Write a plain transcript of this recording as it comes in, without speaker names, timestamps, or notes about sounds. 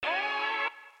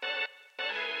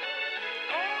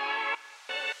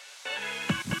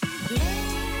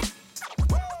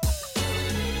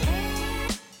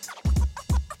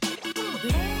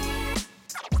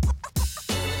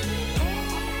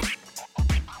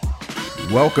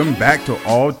Welcome back to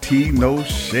All Tea No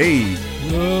Shade.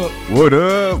 What up? What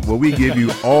up? Where we give you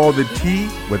all the tea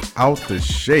without the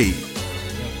shade.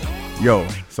 Yo,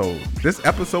 so this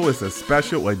episode is a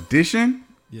special edition.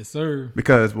 Yes, sir.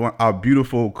 Because our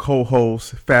beautiful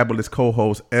co-host, fabulous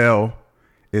co-host, Elle,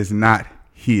 is not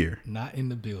here. Not in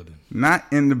the building. Not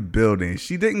in the building.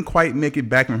 She didn't quite make it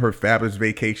back from her fabulous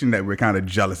vacation that we're kind of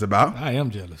jealous about. I am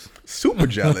jealous. Super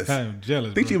jealous. I am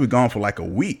jealous. I think bro. she was gone for like a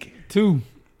week. 2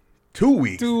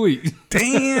 weeks. 2 weeks.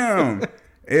 Damn.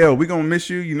 Elle, we gonna miss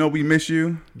you. You know we miss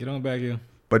you. Get on back here.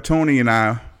 But Tony and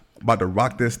I about to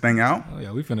rock this thing out. Oh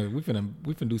yeah, we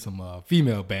finna do some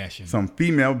female bashing. Some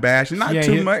female bashing. Not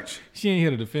too much. She ain't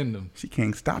here to defend them. She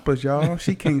can't stop us, y'all.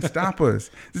 She can't stop us.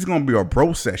 This is gonna be a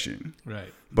bro session.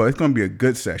 Right. But it's gonna be a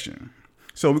good session.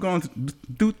 So we're gonna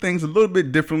do things a little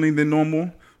bit differently than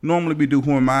normal. Normally we do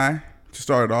Who Am I to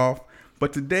start it off.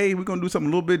 But today we're gonna do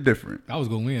something a little bit different. I was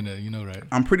gonna win that, you know, right?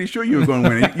 I'm pretty sure you were gonna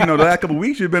win it. You know, the last couple of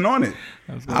weeks you've been on it.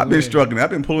 I've been struggling.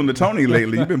 I've been pulling the Tony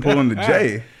lately. You've been pulling the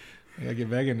Jay. I gotta get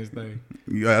back in this thing.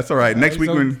 Yeah, that's all right. Next week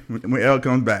when Elle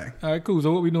comes back. All right, cool.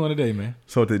 So what we doing today, man?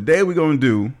 So today we're gonna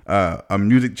do a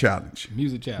music challenge.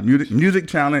 Music challenge. Music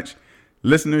challenge.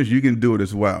 Listeners, you can do it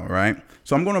as well, right?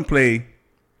 So I'm gonna play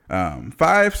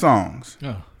 5 songs,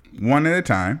 one at a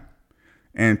time,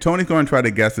 and Tony's gonna try to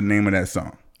guess the name of that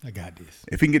song. I got this.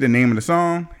 If he can get the name of the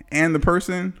song and the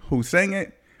person who sang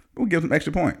it, we'll give him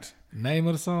extra points. Name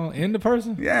of the song and the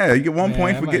person? Yeah, you get 1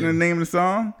 point for getting the name of the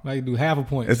song. Might do half a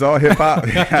point. It's all hip hop.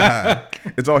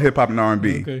 It's all hip hop and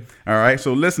R&B. Okay. All right.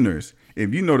 So listeners,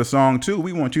 if you know the song too,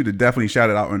 we want you to definitely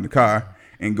shout it out in the car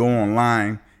and go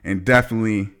online and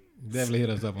definitely hit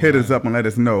us up. And let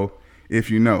us know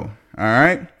if you know. All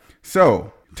right.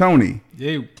 So Tony,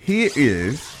 yeah. Here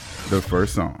is the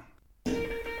first song.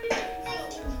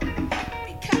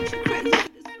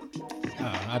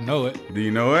 I know it. Do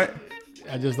you know it?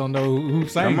 I just don't know who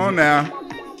sang it. Come on now.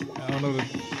 I don't know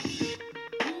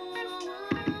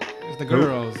it's the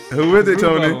girls. Who is it,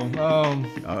 Tony? All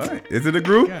right. Is it a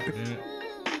group?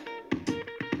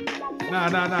 Nah.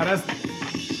 That's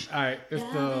all right. It's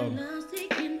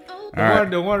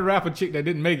the one rapper chick that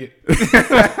didn't make it.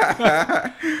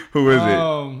 Who is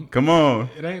it? Come on.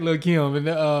 It ain't Lil Kim. And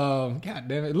God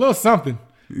damn it, Lil something.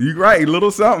 You right,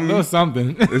 Little Something. Little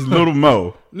something. It's Little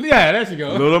Mo. Yeah, there you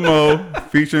go. Little Mo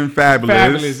featuring Fabulous.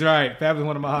 Fabulous, right. Fabulous,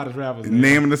 one of my hottest rappers. The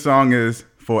name of the song is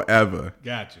Forever.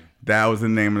 Gotcha. That was the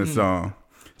name of the song.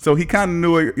 So he kind of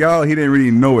knew it. Y'all, he didn't really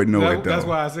know it though. That's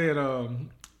why I said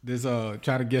this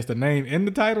trying to guess the name in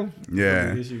the title.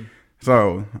 Yeah.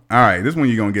 So, all right, this one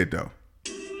you're going to get though.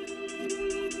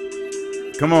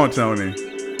 Come on, Tony.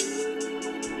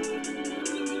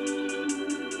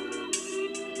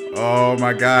 Oh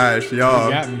my gosh,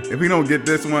 y'all. If we don't get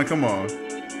this one, come on.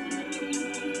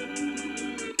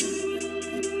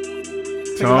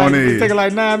 Tony. It's taking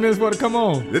like 9 minutes for it to come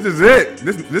on. This is it.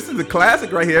 This is a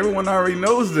classic right here. Everyone already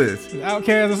knows this.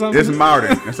 Outkast or something? It's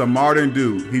Martin. It's a Martin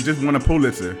dude. He just won a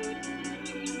Pulitzer.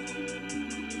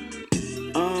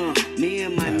 Me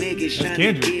and my niggas trying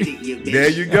to get it. There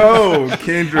you go,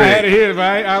 Kendrick. I had to hear it,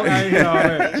 but I ain't hear all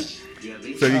that.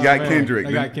 So you got Kendrick.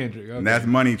 I got Kendrick. Okay. And that's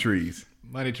Money Trees.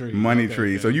 Money Trees. Money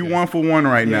Trees. So you 1 for 1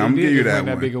 right now. I'm gonna give you that one.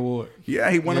 That big award.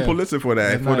 Yeah, he won a Pulitzer for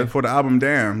that for the album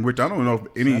Damn, which I don't know if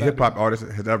any hip hop artist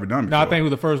has ever done before. No, I think it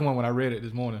was the first one when I read it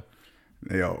this morning.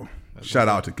 Yo, shout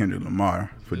out to Kendrick Lamar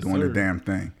for doing the damn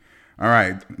thing. All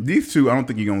right, these two I don't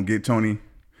think you're gonna get, Tony,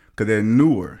 because they're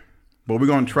newer, but we're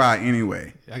gonna try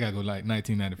anyway. I gotta go like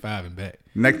 1995 and back.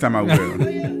 Next time I will.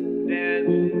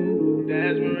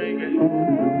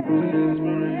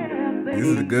 This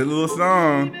is a good little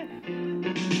song.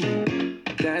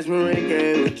 That's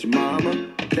merengue with your mama.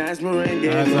 That's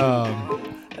merengue. That's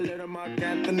a little Mark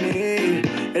Anthony.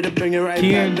 It'll bring it right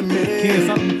Ken, back to me. Ken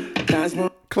something. That's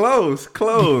Close.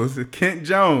 Kent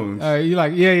Jones. You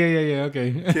like yeah,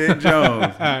 okay. Kent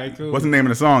Jones. All right, cool. What's the name of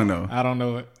the song though? I don't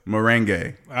know it.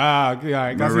 Merengue. All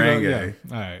right. Merengue.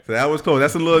 All right. So that was cool.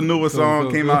 That's a little newer song.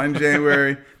 Cool. Came out in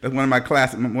January. That's one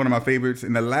of my favorites.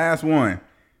 And the last one,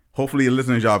 hopefully your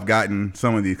listeners, y'all have gotten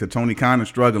some of these because Tony kind of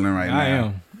struggling right now. I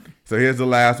am. So here's the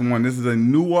last one. This is a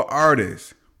newer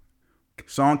artist.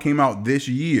 Song came out this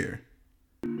year.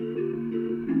 Got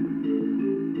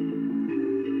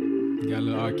a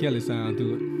little R. Kelly sound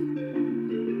to it.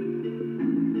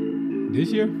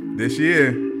 This year? This year.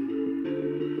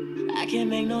 I can't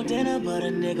make no dinner but a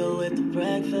nigga with the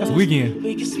breakfast. That's Weeknd.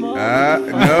 We can smoke.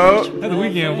 No. That's a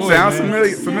Weeknd voice. Sounds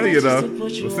man. familiar though. But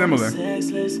similar.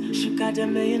 She got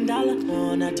 $1 million.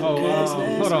 No, not too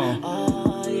hold on.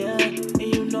 Oh yeah, and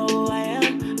you know who I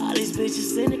am. All these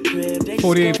bitches in the crib. They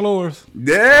 48 floors.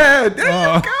 Yeah, there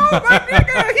you go, my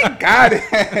nigga. He got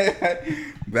it.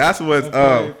 That's what's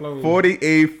up.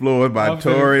 48 Floors by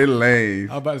Tory Lanez.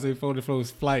 I was about to say 40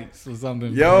 floors flights or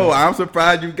something. Yo, I'm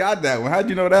surprised you got that one. How'd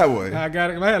you know that one? I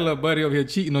got it. I had a little buddy over here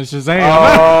cheating on Shazam.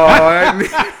 Oh,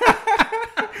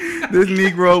 this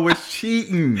Negro was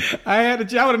cheating. I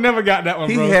would have never got that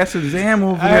one, bro. He had Shazam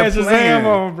over I there had Shazam playing.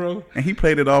 on, bro. And he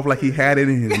played it off like he had it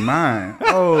in his mind.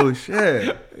 Oh,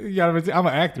 shit. I'm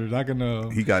an actor. I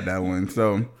can. He got that one.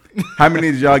 So, how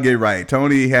many did y'all get right?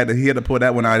 Tony had to pull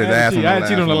that one out of his ass. I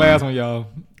cheated on the last one, y'all.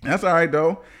 That's all right,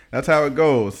 though. That's how it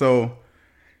goes. So,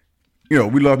 we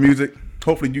love music.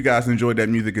 Hopefully, you guys enjoyed that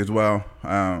music as well.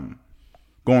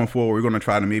 Going forward, we're going to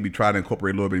try to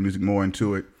incorporate a little bit of music more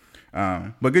into it.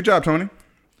 But good job, Tony.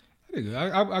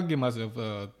 I'll give myself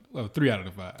 3 out of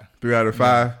the 5. 3 out of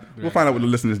 5. We'll find out what the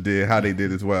listeners did, how they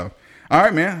did as well. All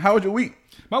right, man. How was your week?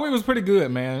 My week was pretty good,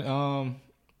 man.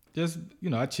 Just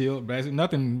I chilled. Basically,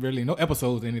 nothing really, no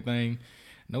episodes, or anything.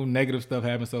 No negative stuff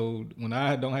happened. So when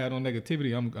I don't have no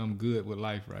negativity, I'm good with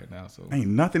life right now. So ain't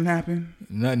nothing happened.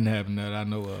 Nothing happened that I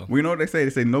know of. Well, you know what they say? They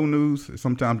say no news is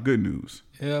sometimes good news.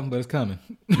 Yeah, but it's coming.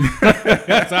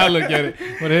 That's how I look at it.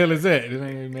 What the hell is that? It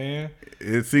ain't, man.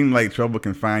 It seemed like trouble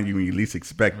can find you when you least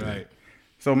expect it. Right.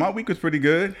 So my week was pretty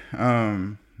good.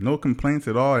 No complaints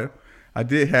at all. I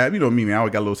did have, me, man. I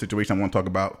always got a little situation I want to talk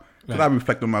about. Because I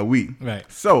reflect on my week. Right.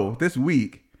 So this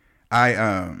week, I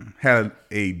had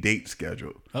a date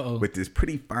scheduled with this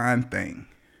pretty fine thing.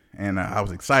 And I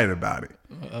was excited about it.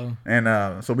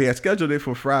 And so we had scheduled it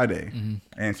for Friday. Mm-hmm.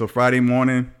 And so Friday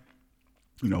morning,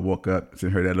 woke up,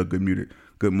 sent her that little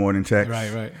good morning text.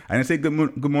 Right. I didn't say good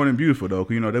morning beautiful, though.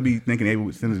 Because, they'll be thinking they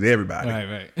would send it to everybody.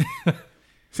 Right.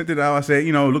 Sent it out. I said,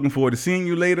 looking forward to seeing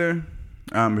you later.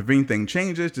 If anything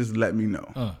changes, just let me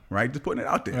know. Right? Just putting it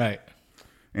out there. Right.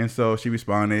 And so she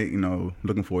responded,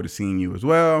 looking forward to seeing you as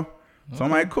well. So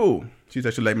I'm like, cool. She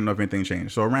said she'll let me know if anything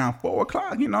changed. So around 4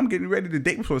 o'clock, I'm getting ready to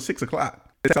date before 6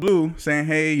 o'clock. It's blue saying,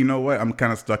 hey, you know what? I'm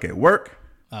kind of stuck at work.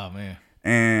 Oh, man.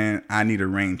 And I need a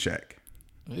rain check.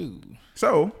 Ooh.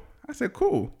 So I said,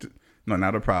 cool. No,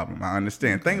 not a problem. I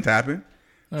understand. Things happen.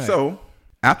 Right. So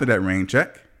after that rain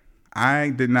check, I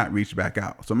did not reach back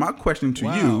out. So my question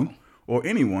to you or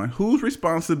anyone, whose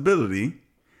responsibility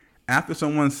after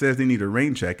someone says they need a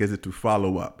rain check is it to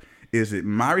follow up? Is it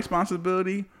my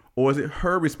responsibility or is it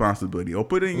her responsibility? Or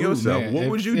put it in yourself. Man. What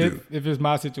would you do? If it's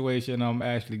my situation, I'm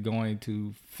actually going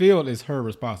to feel it's her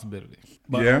responsibility.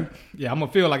 But yeah, I'm going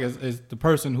to feel like it's the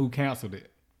person who canceled it.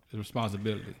 The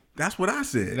responsibility. That's what I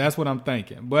said. That's what I'm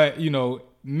thinking. But,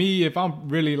 me, if I'm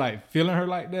really like feeling her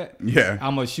like that,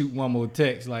 I'm going to shoot one more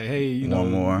text like, hey,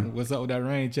 one more. What's up with that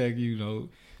rain check,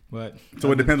 But so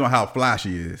it depends on how fly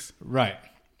she is. Right.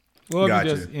 Well, if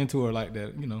you're just into her like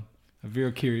that,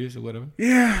 very curious or whatever.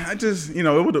 Yeah, I just, it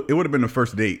would have been the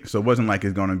first date. So it wasn't like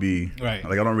it's going to be, right.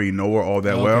 Like I don't really know her all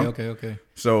that well. Okay.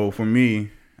 So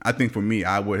I think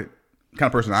I would, kind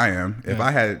of person I am, if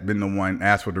I had been the one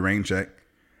asked for the rain check,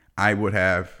 I would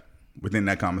have, within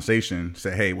that conversation,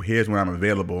 say, hey, well, here's when I'm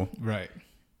available. Right.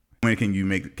 When can you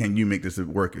make this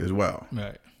work as well?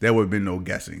 Right. There would have been no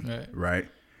guessing. Right.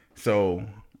 So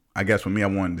I guess for me, I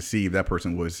wanted to see if that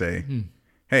person would say,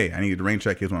 hey, I need the rain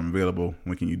check. Here's when I'm available.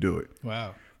 When can you do it?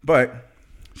 Wow. But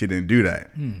she didn't do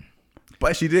that.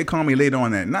 But she did call me later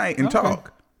on that night and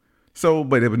talk. So,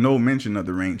 but there was no mention of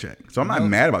the rain check. So I'm not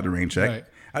mad about the rain check. Right.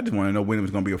 I just want to know when it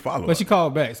was going to be a follow-up. But she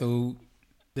called back, so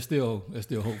there's still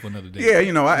hope for another day.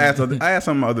 Yeah, I asked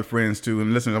some other friends too,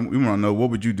 and listen, we want to know, what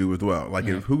would you do as well? Like,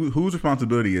 if whose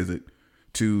responsibility is it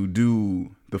to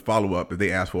do the follow-up if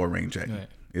they ask for a rain check? Right.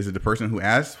 Is it the person who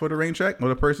asked for the rain check or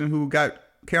the person who got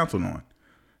canceled on?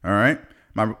 All right.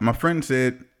 My friend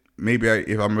said, maybe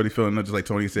if I'm really feeling it, just like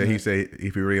Tony said, he said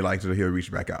if he really likes it, he'll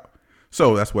reach back out.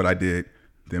 So that's what I did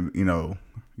then,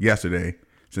 yesterday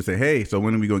to say, hey, so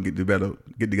when are we going to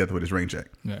get together for this rain check?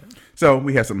 Right. So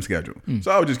we had something scheduled.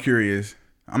 So I was just curious.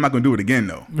 I'm not going to do it again,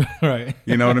 though. Right.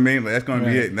 You know what I mean? Like, that's going to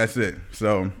be it. And that's it.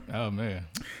 So. Oh, man.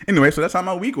 Anyway, so that's how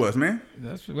my week was, man.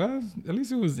 Well, at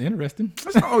least it was interesting.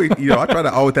 That's always, I try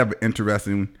to always have an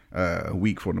interesting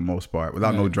week for the most part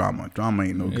without no drama. Drama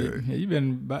ain't no good. Yeah, you've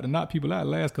been about to knock people out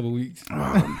the last couple of weeks.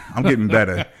 I'm getting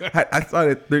better. I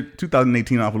started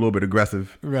 2018 off a little bit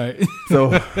aggressive. Right.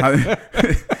 So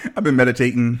I've been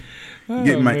meditating,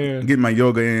 getting my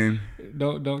yoga in.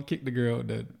 Don't kick the girl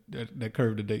that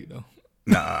curved the date though.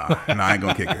 Nah, I ain't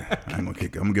gonna kick her. I'm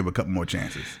gonna give her a couple more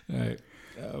chances. All right.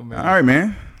 Oh, man. All right,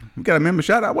 man. We got a member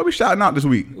shout out. What we shouting out this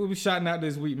week? We'll be shouting out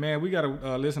this week, man. We got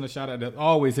a listener shout out that's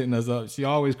always hitting us up. She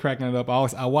always cracking it up.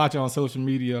 I watch her on social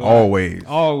media. Always.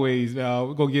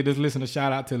 We're gonna give this listener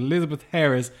shout out to Elizabeth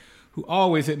Harris, who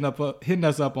always hitting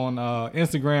us up on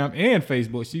Instagram and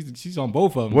Facebook. She's on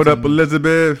both of them. What up,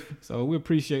 Elizabeth? So we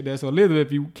appreciate that. So Elizabeth,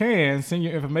 if you can, send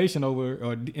your information over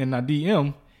or in our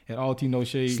DM at All Tea No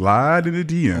Shade. Slide in the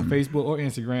DM. On Facebook or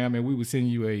Instagram, and we will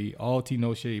send you a All Tea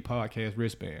No Shade podcast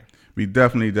wristband. We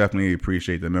definitely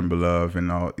appreciate the member love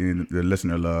and all in the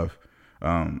listener love,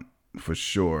 for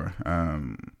sure.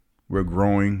 We're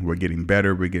growing, we're getting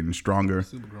better, we're getting stronger,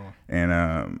 Super growing,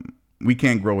 and we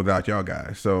can't grow without y'all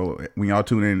guys. So when y'all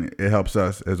tune in, it helps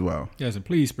us as well. Yes, and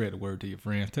please spread the word to your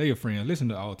friends. Tell your friends, listen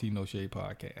to All Tea No Shade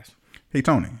podcast. Hey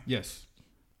Tony, Yes,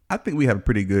 I think we have a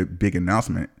pretty good big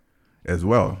announcement as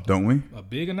well, don't we? a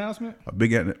big announcement. A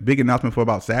big announcement for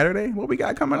about Saturday. What we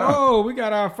got coming up? Oh, we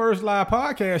got our first live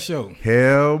podcast show.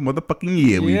 Hell, motherfucking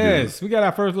yeah, we do. Yes, we got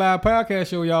our first live podcast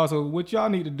show, y'all. So what y'all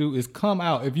need to do is come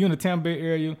out. If you're in the Tampa Bay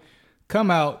area,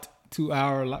 come out to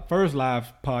our first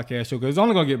live podcast show, because it's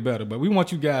only gonna get better. But we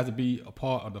want you guys to be a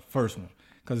part of the first one,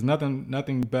 because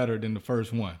nothing better than the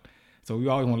first one. So we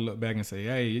always want to look back and say,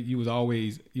 hey, you was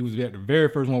at the very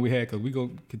first one we had, because we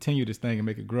gonna continue this thing and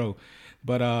make it grow.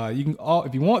 But you can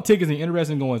if you want tickets and you're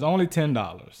interested in going, it's only $10.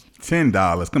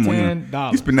 $10. Come on,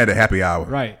 $10. you spend that at happy hour,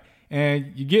 Right,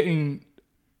 and you're getting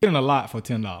a lot for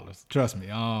 $10. Trust me.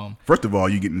 First of all,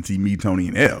 you getting to see me, Tony,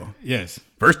 and L. Yes.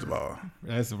 First of all,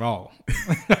 That's raw.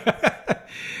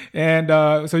 And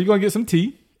so you're going to get some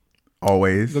tea.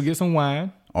 always, You're going to get some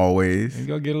wine. always, And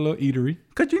you're going to get a little eatery.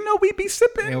 because you know we be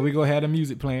sipping. And we're going to have the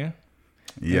music playing.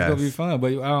 Yes. It's going to be fun.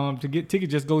 But to get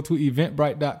tickets, just go to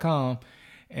eventbrite.com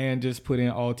and just put in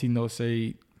All Tea No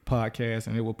Shade podcast,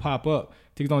 and it will pop up.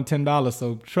 Tickets on $10.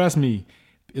 So trust me,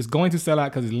 it's going to sell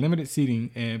out because it's limited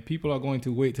seating, and people are going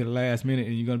to wait to the last minute,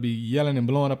 and you're going to be yelling and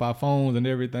blowing up our phones and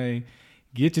everything.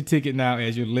 Get your ticket now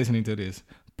as you're listening to this.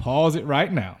 Pause it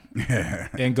right now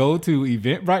and go to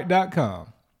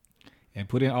eventbrite.com and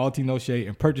put in All Tea No Shade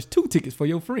and purchase 2 tickets for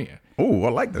your friend. Oh, I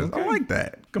like this. Okay. I like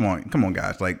that. Come on,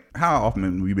 guys. Like, how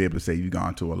often will we be able to say you've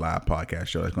gone to a live podcast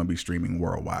show that's going to be streaming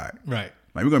worldwide? Right.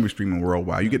 Like, we're going to be streaming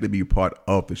worldwide. You get to be a part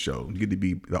of the show. You get to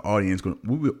be the audience.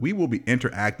 We will be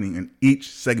interacting in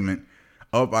each segment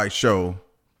of our show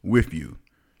with you.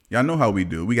 Y'all know how we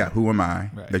do. We got Who Am I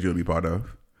that you'll be part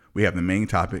of. We have the main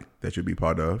topic that you'll be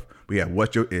part of. We have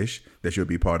What's Your Ish that you'll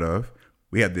be part of.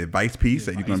 We have the advice piece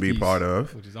that you're going to be a part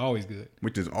of. Which is always good.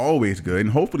 Which is always good.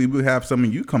 And hopefully we'll have some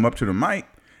of you come up to the mic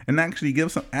and actually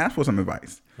ask for some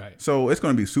advice. Right. So it's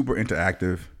going to be super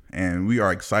interactive, and we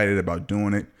are excited about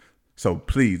doing it. So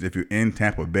please, if you're in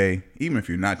Tampa Bay, even if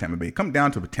you're not Tampa Bay, come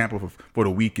down to Tampa for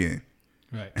the weekend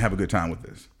Right. and have a good time with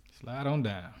us. Slide on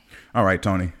down. All right,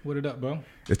 Tony. What it up, bro?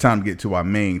 It's time to get to our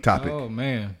main topic. Oh,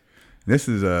 man. This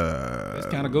is This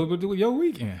kind of goes with your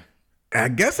weekend. I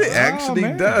guess it actually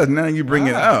man. does. Now you bring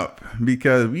it up,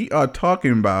 because we are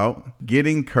talking about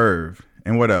getting curved.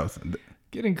 And what else?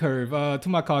 Getting curved. To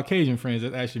my Caucasian friends,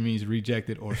 that actually means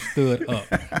rejected or stood up.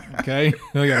 Okay?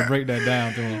 We got to break that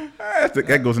down to them.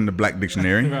 That goes in the Black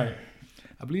Dictionary. Right.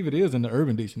 I believe it is in the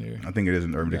Urban Dictionary. I think it is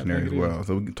in the Urban Dictionary as it well.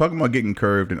 So we're talking about getting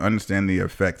curved and understand the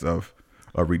effects of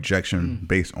rejection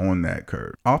based on that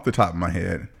curve. Off the top of my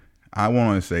head, I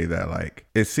want to say that, like,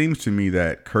 it seems to me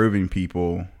that curving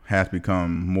people has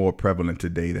become more prevalent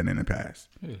today than in the past.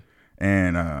 Yeah.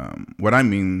 And what I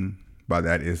mean by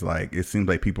that is, like, it seems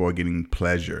like people are getting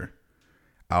pleasure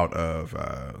out of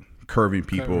curving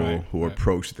people who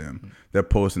approach them. They're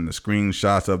posting the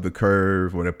screenshots of the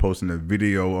curve, or they're posting the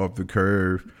video of the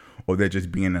curve, or they're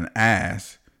just being an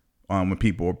ass when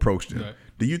people approach them. Right.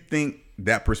 Do you think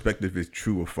that perspective is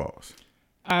true or false?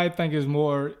 I think it's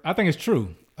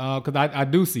true. Because I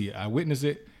do see it. I witness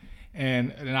it.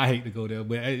 And I hate to go there,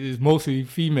 but it's mostly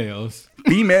females.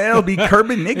 Female be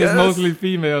curving niggas. It's mostly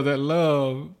females that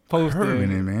love posting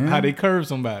Curving it, man. how they curve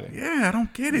somebody. Yeah, I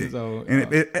don't get it. So, and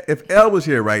if Elle was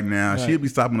here right now, she'd be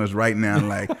stopping us right now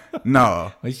like,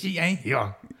 no. But she ain't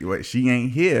here. She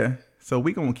ain't here. So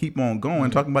we going to keep on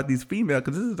going talking about these females,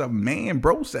 because this is a man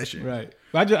bro session. Right.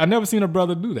 But I never seen a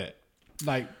brother do that.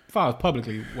 Like, as far as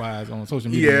publicly wise on social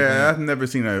media. Yeah, I've never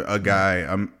seen a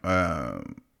guy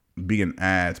being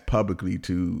asked publicly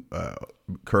to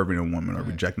curving a woman or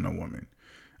rejecting a woman.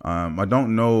 I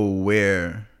don't know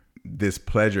where this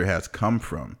pleasure has come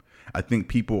from. I think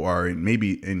people are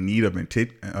maybe in need of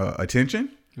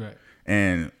attention,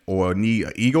 right, or need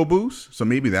an ego boost. So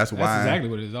maybe that's why. That's exactly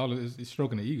what it is. All it's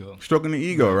stroking the ego. Stroking the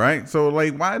ego, right? So,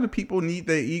 like, why do people need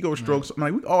their ego strokes?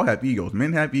 Like, we all have egos.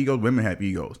 Men have egos. Women have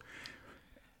egos.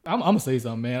 I'm gonna say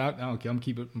something, man. I don't care. I'm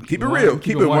keep it real.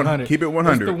 Keep it 100. Keep it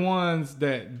 100. It's the ones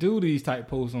that do these type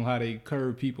posts on how they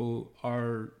curve people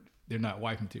they're not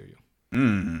wife material.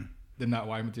 Mm. They're not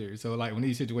wife material. So, like, when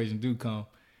these situations do come,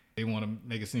 they want to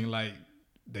make it seem like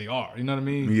they are. You know what I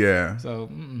mean? Yeah. So.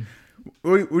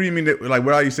 What do you mean? Like,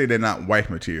 what do you say they're not wife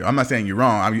material? I'm not saying you're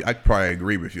wrong. I probably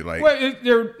agree with you. Like, well,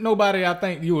 there's nobody I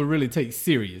think you would really take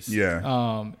serious.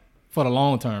 Yeah. For the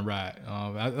long term ride.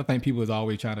 I think people is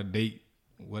always trying to date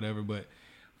whatever, but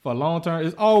for long term,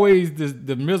 it's always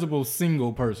the miserable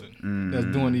single person that's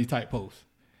doing these type posts.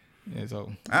 And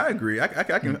so I agree. I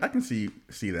can see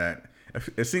that.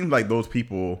 It seems like those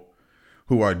people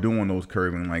who are doing those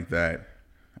curving like that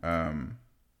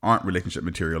aren't relationship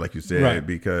material, like you said, right.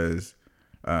 because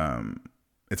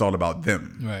it's all about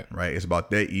them, right? It's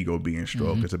about their ego being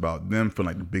stroked. It's about them feeling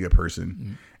like the bigger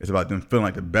person. It's about them feeling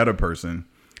like the better person.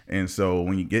 And so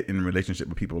when you get in a relationship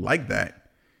with people like that,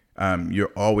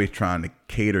 you're always trying to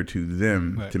cater to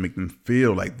them to make them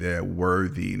feel like they're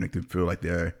worthy, make them feel like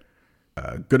they're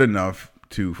good enough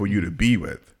for you to be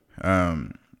with.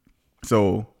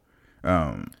 So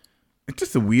it's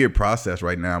just a weird process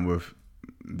right now with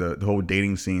the whole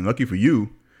dating scene. Lucky for you,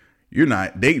 you're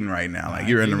not dating right now. Like,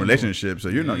 you're in a relationship, so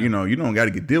you're not, you don't got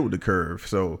to deal with the curve.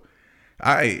 So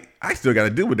I still got to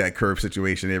deal with that curve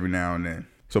situation every now and then.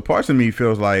 So parts of me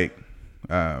feels like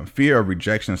fear of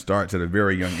rejection starts at a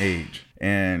very young age,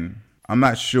 and I'm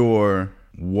not sure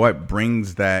what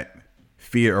brings that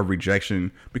fear of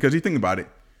rejection, because you think about it,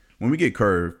 when we get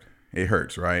curved, it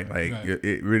hurts, right? Like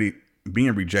it really,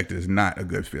 being rejected is not a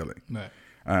good feeling. Right.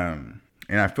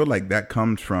 And I feel like that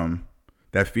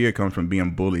fear comes from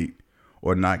being bullied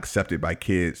or not accepted by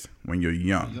kids when you're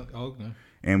young. Okay.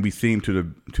 And we seem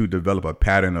to develop a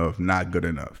pattern of not good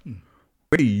enough.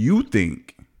 Where do you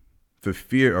think the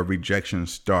fear of rejection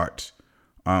starts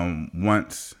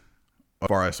once, as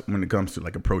far as when it comes to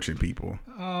like approaching people?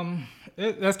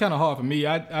 That's kind of hard for me.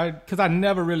 Because I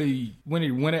never really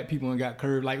went at people and got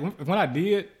curved. Like when I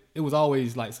did, it was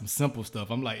always like some simple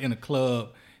stuff. I'm like in a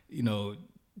club,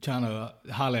 trying to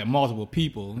holler at multiple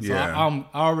people. So I'm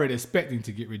already expecting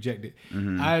to get rejected.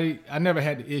 I never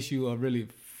had the issue of really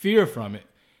fear from it.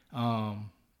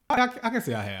 I can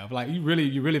say I have. Like you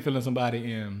really feeling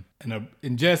somebody and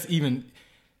just even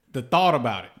the thought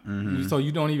about it. So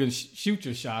you don't even shoot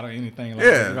your shot or anything like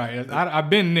that. Right. I've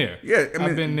been there. Yeah.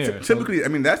 I've been there. Typically,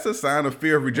 that's a sign of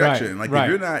fear of rejection. Like if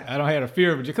you're not, I don't have a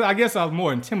fear of rejection. Because I guess I was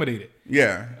more intimidated.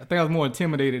 Yeah. I think I was more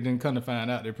intimidated than come to find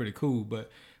out they're pretty cool. But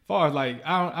as far as like,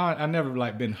 I never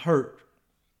like been hurt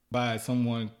by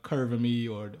someone curving me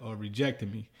or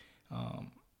rejecting me. I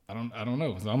don't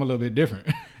know. So I'm a little bit different.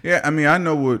 Yeah, I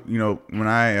know what, when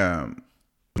I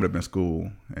put up in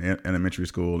school, in elementary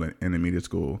school and intermediate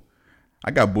school,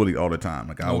 I got bullied all the time.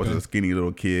 Like I was a skinny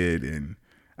little kid, and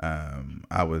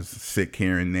I was sick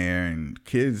here and there, and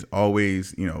kids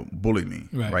always, bullied me.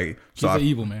 Right. So kids are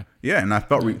evil, man. Yeah, and I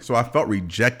felt I felt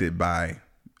rejected by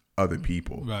other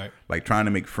people. Right. Like trying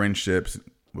to make friendships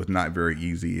was not very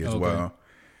easy as well.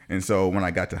 And so when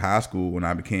I got to high school, when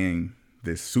I became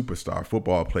this superstar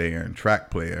football player and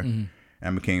track player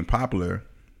and became popular,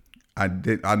 I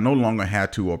no longer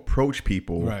had to approach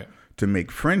people to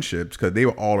make friendships, because they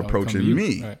were all approaching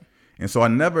me. Right. And so I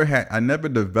never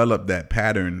developed that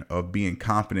pattern of being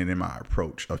confident in my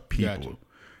approach of people.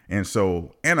 Gotcha.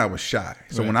 And I was shy.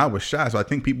 So when I was shy, so I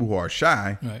think people who are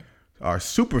shy are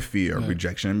super fear of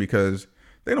rejection, because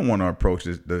they don't want to approach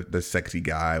the sexy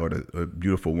guy or the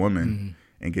beautiful woman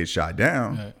and get shot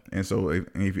down. Right. And so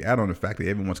if you add on the fact that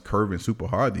everyone's curving super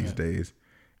hard these days,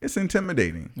 it's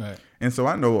intimidating. Right. And so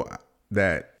I know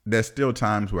that there's still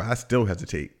times where I still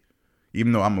hesitate,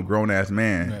 even though I'm a grown ass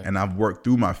man and I've worked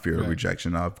through my fear of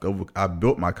rejection. I've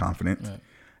built my confidence. Right.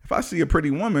 If I see a pretty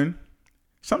woman,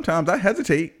 sometimes I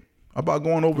hesitate about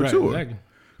going over to her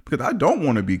because I don't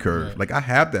want to be curved. Like I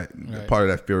have that part of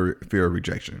that fear of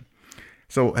rejection.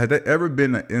 So has there ever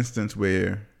been an instance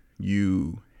where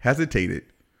you hesitated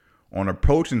on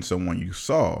approaching someone you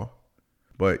saw,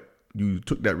 but you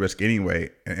took that risk anyway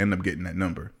and ended up getting that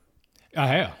number? I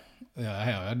have. Yeah, I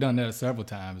have. I've done that several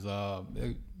times,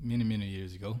 many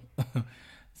years ago.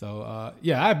 So,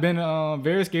 I've been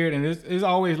very scared, and it's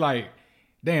always like,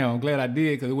 damn, I'm glad I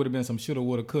did, because it would have been some shoulda,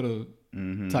 woulda, coulda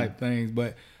type things.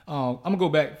 But I'm going to go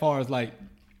back as far as like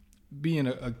being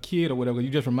a kid or whatever. You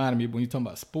just reminded me when you're talking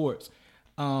about sports.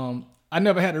 I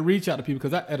never had to reach out to people,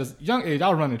 because at a young age, I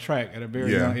was running track at a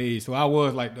very young age. So I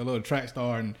was like the little track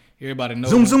star, and everybody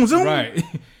knows. Zoom, zoom, zoom. Right.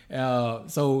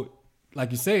 So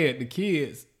like you said, the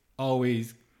kids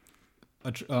always,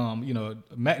 it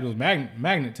was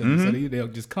magnet to them. So they'll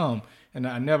just come. And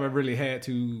I never really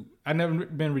I never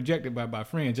been rejected by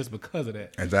friends just because of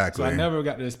that. Exactly. So I never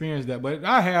got to experience that. But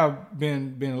I have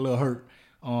been a little hurt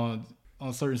on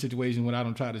certain situations when I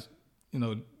don't try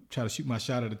to shoot my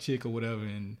shot at a chick or whatever,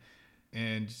 and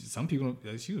And some people,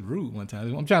 she was rude one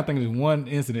time. I'm trying to think of one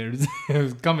incident. It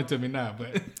was coming to me now, but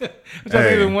I'm trying to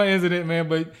think of one incident, man.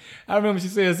 But I remember she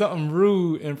said something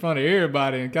rude in front of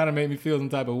everybody and kind of made me feel some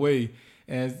type of way.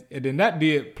 And then that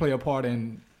did play a part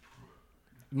in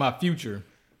my future.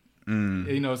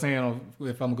 You know what I'm saying?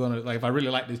 If I'm going to, like, if I really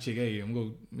like this chick, hey, let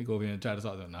me go over here and try to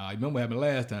talk to her. Nah, you remember what happened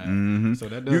last time. So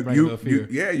that does bring a little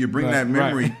fear. You bring that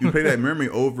memory, you play that memory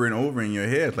over and over in your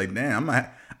head. It's like, damn,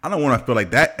 I don't want to feel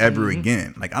like that ever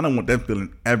again. Like, I don't want that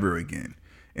feeling ever again.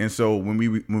 And so when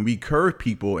we curve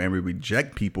people and we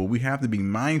reject people, we have to be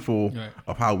mindful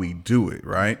of how we do it,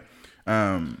 right?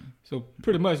 So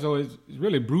pretty much, so it's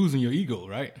really bruising your ego,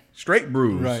 right? Straight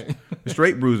bruise. Right.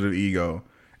 Straight bruise of the ego.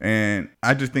 And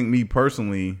I just think, me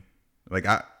personally, like,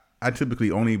 I typically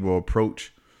only will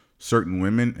approach certain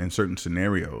women in certain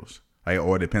scenarios,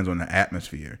 or it depends on the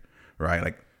atmosphere, right?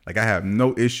 Like I have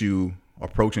no issue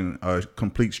approaching a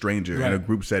complete stranger in a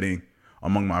group setting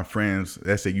among my friends.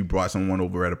 Let's say you brought someone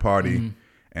over at a party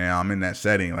and I'm in that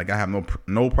setting. Like, I have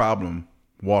no problem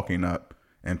walking up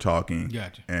and talking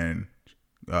and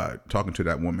talking to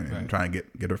that woman and trying to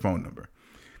get her phone number.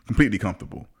 Completely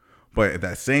comfortable. But if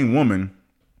that same woman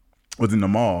was in the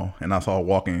mall and I saw her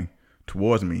walking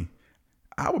towards me,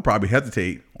 I would probably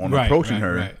hesitate on approaching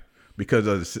her because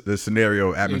of the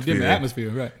scenario atmosphere. The atmosphere,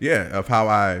 right? Yeah, of how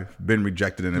I've been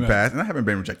rejected in the past, and I haven't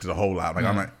been rejected a whole lot. Like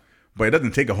I'm like, but it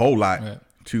doesn't take a whole lot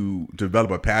to develop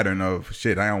a pattern of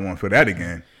shit. I don't want to feel that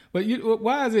again. But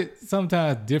why is it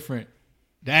sometimes different?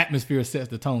 The atmosphere sets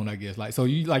the tone, I guess. Like, so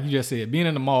you just said, being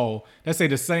in the mall. Let's say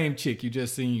the same chick you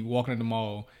just seen walking in the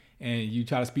mall, and you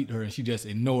try to speak to her, and she just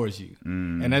ignores you.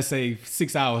 And let's say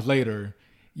 6 hours later,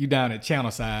 you down at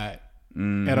Channelside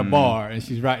at a bar, and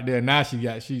she's right there. Now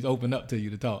she's opened up to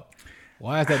you to talk.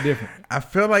 Why is that different? I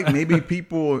feel like maybe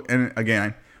people, and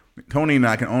again, Tony and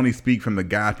I can only speak from the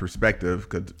guy's perspective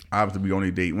because obviously we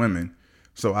only date women.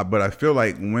 But I feel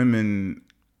like women,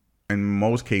 in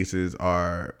most cases,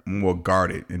 are more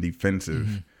guarded and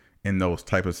defensive in those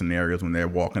type of scenarios when they're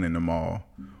walking in the mall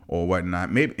or whatnot.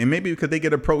 Maybe because they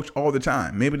get approached all the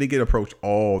time. Maybe they get approached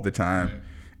all the time,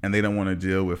 and they don't want to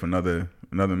deal with another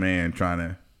man trying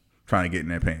to get in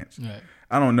their pants. Right.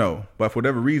 I don't know, but for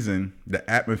whatever reason, the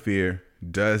atmosphere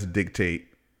does dictate,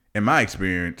 in my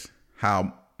experience,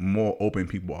 how more open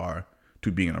people are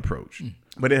to being approached.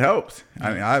 But it helps.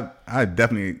 I mean, I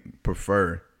definitely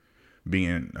prefer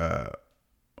being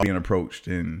approached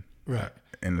in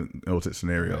those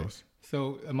scenarios. Right.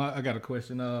 So I got a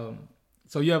question.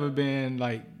 So you ever been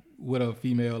like with a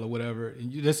female or whatever,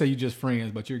 and let's say you're just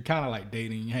friends, but you're kind of like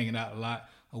dating, you're hanging out a lot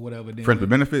or whatever. Then friends with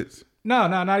benefits? No,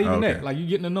 not even that. Like, you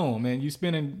getting to know them, man. You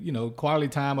spending, quality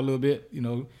time a little bit,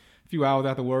 a few hours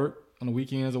after work on the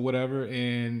weekends or whatever,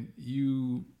 and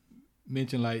you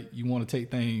mention like you want to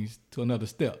take things to another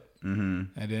step.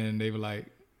 And then they were like,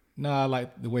 nah, I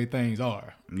like the way things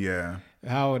are. Yeah.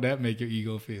 How would that make your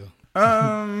ego feel?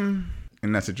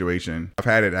 In that situation, I've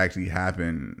had it actually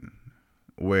happen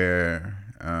where,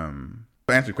 I'll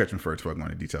answer your question first before I go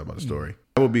into detail about the story.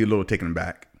 I would be a little taken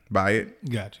aback by it.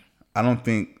 Gotcha. I don't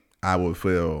think I would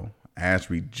feel as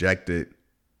rejected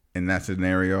in that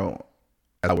scenario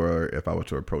as I were if I were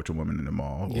to approach a woman in the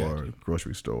mall or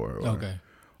grocery store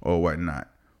or whatnot.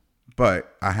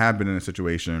 But I have been in a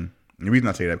situation, the reason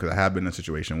I say that because I have been in a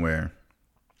situation where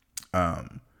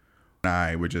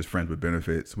I were just friends with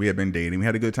benefits. We had been dating. We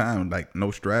had a good time. Like, no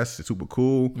stress. It's super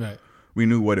cool. Right. We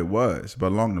knew what it was.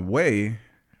 But along the way,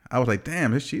 I was like,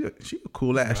 damn, she a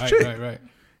cool ass chick. Right.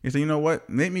 And so, you know what?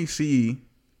 Let me see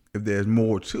if there's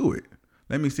more to it.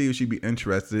 Let me see if she'd be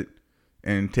interested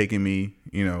in taking me,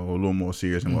 a little more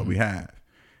serious than what we have.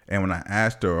 And when I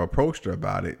asked her or approached her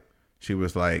about it, she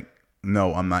was like,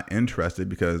 no, I'm not interested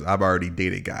because I've already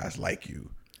dated guys like you.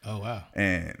 Oh, wow.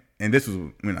 And this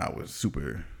was when I was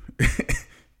super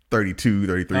 32,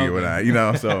 33 or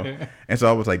whatnot, so, and so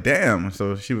I was like, damn.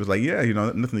 So she was like, yeah,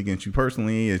 nothing against you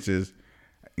personally. It's just,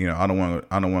 I don't want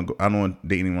to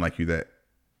date anyone like you that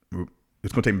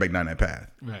it's going to take me back down that path.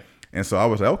 Right. And so I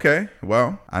was like, okay,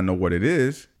 well, I know what it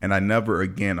is. And I never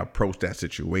again approached that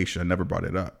situation. I never brought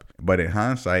it up. But in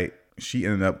hindsight, she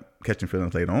ended up catching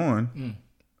feelings later on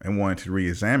and wanted to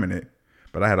re-examine it.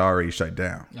 But I had already shut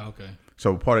down. Okay.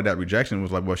 So part of that rejection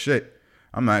was like, well, shit,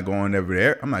 I'm not going over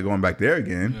there. I'm not going back there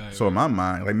again. Right, so in my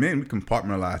mind, like, men, we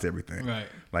compartmentalize everything. Right.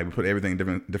 Like, we put everything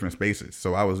in different spaces.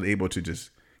 So I was able to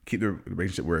just keep the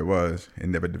relationship where it was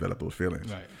and never develop those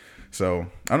feelings. Right. So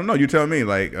I don't know. You tell me.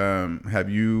 Like, have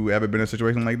you ever been in a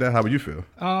situation like that? How would you feel?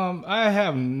 I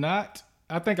have not.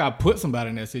 I think I put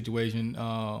somebody in that situation,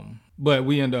 but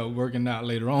we end up working out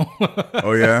later on.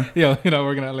 Oh yeah. Yeah,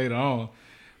 working out later on.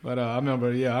 But I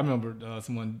remember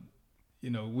someone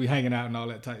we hanging out and all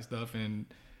that type stuff, and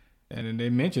then they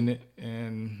mentioned it,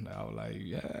 and I was like,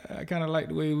 yeah, I kind of like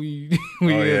the way we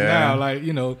is now. Like,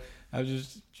 I was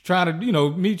just trying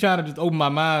to, me trying to just open my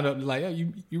mind up, like,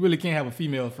 you really can't have a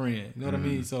female friend. You know what I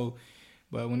mean? So,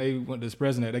 but when they went to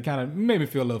expressing that, they kind of made me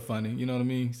feel a little funny. You know what I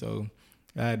mean? So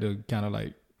I had to kind of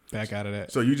like back out of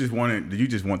that. So did you just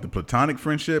want the platonic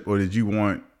friendship, or did you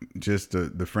want just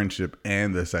the friendship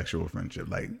and the sexual friendship?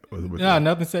 Like,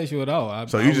 nothing sexual at all. I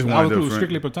was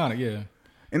strictly platonic, yeah.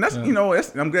 And that's,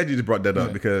 I'm glad you just brought that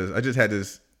up because I just had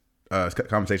this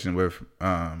conversation with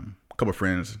a couple of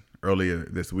friends earlier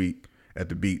this week at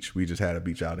the beach. We just had a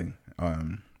beach outing.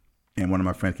 And one of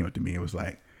my friends came up to me and was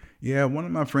like, yeah, one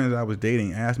of my friends I was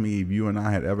dating asked me if you and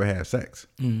I had ever had sex.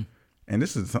 Mm. And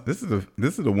this is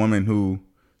a woman who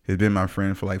has been my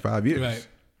friend for like 5 years.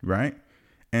 Right?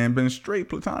 And been straight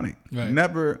platonic. Right.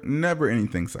 Never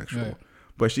anything sexual. Right.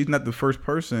 But she's not the first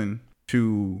person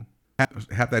to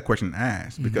have that question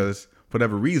asked because for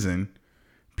whatever reason,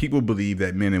 people believe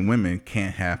that men and women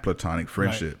can't have platonic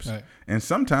friendships. Right. And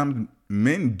sometimes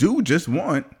men do just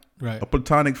want a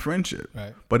platonic friendship.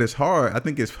 Right. But it's hard. I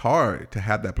think it's hard to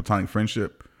have that platonic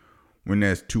friendship when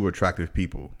there's two attractive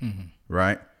people. Mm-hmm.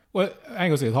 Right? Well, I ain't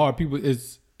gonna say it's hard. People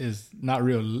is not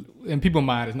real. In people's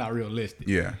mind, it's not realistic.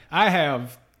 Yeah. I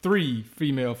have 3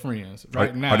 female friends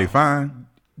now. Are they fine?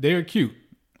 They're cute.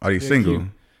 Are they single? Cute.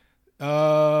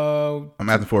 I'm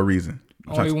asking for a reason.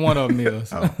 Only one of them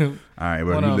is. All right,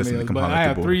 well, you listen to come But I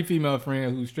have 3 female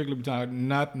friends who strictly platonic,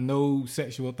 not no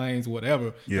sexual things,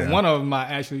 whatever. Yeah. And one of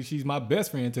them, she's my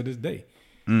best friend to this day.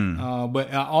 Mm.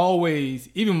 But I always,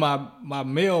 even my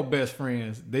male best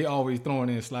friends, they always throwing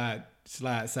in slide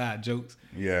side jokes.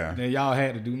 Yeah. That y'all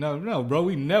had to do. No, bro,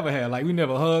 we never had, we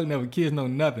never hugged, never kissed, no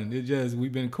nothing. It's just,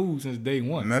 we've been cool since day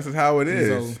one. And that's just how it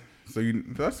is. So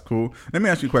that's cool. Let me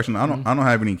ask you a question. I don't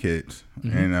have any kids,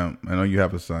 and I know you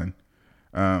have a son.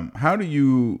 How do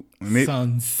you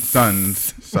sons?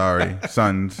 Sorry,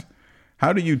 sons.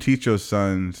 How do you teach your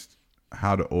sons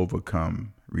how to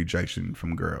overcome rejection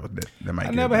from girls that might?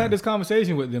 I never had this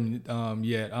conversation with them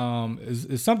yet.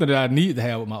 It's something that I need to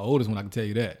have with my oldest one. I can tell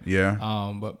you that.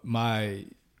 Yeah. But my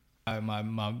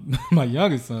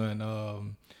youngest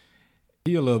son,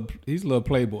 he's a little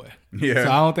playboy. Yeah.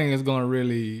 So I don't think it's gonna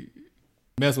really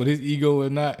mess with his ego or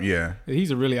not. Yeah.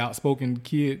 He's a really outspoken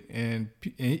kid, and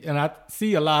I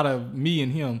see a lot of me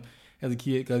and him as a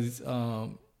kid because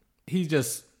he's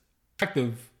just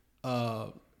active.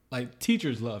 Like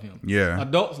teachers love him. Yeah.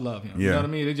 Adults love him. Yeah. You know what I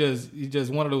mean? He's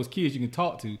just one of those kids you can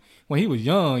talk to. When he was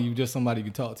young, you were just somebody you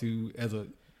can talk to you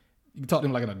can talk to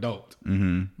him like an adult.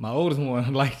 Mm-hmm. My oldest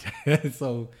one like that.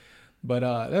 So, but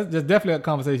that's definitely a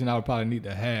conversation I would probably need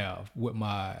to have with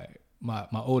my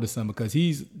oldest son because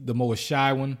he's the most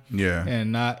shy one. Yeah.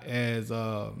 And not as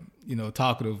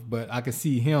talkative. But I can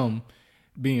see him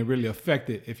being really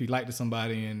affected if he liked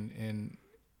somebody and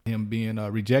him being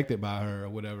rejected by her or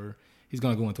whatever. He's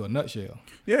gonna go into a nutshell.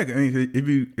 Yeah, I mean,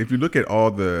 if you look at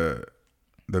all the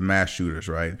mass shooters,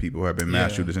 right? People who have been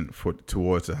mass shooters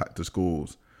towards the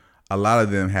schools, a lot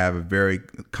of them have a very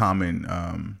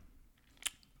common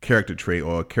character trait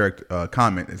or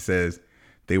comment that says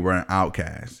they were an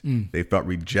outcast. Mm. They felt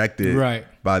rejected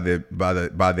by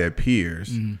their peers,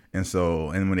 and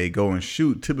when they go and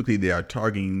shoot, typically they are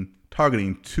targeting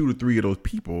 2 to 3 of those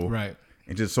people, right?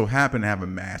 And just so happen to have a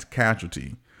mass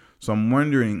casualty. So I'm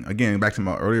wondering, again, back to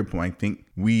my earlier point, I think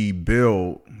we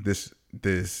build this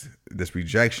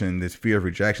rejection, this fear of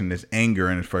rejection, this anger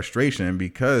and frustration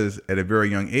because at a very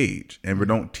young age, and we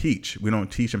don't teach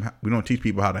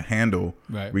people how to handle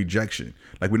rejection.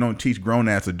 Like we don't teach grown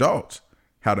ass adults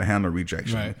how to handle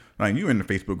rejection. Right. Like you in the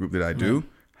Facebook group that I do, right.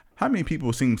 How many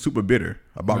people seem super bitter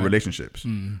about relationships?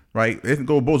 Mm. Right? It can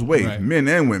go both ways, men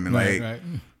and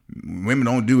women. Women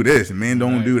don't do this and men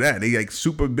don't do that. They like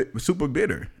super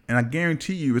bitter. And I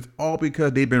guarantee you it's all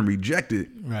because they've been rejected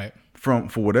for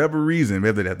whatever reason.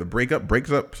 Whether they have to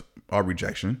breaks up are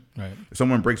rejection. Right. If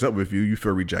someone breaks up with you, you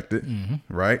feel rejected.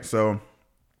 Mm-hmm. Right. So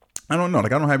I don't know.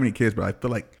 Like I don't have any kids, but I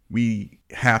feel like we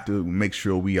have to make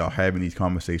sure we are having these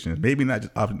conversations. Maybe not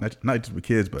just with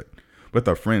kids, but with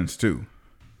our friends too.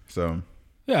 So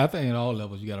yeah, I think at all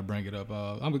levels you got to bring it up.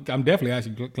 I'm definitely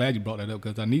actually glad you brought that up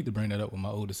because I need to bring that up with my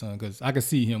oldest son because I can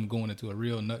see him going into a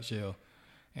real nutshell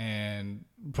and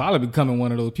probably becoming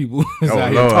one of those people who's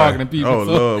out here talking to people. Oh,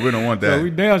 Lord, we don't want that. So we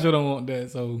damn sure don't want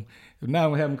that. So if now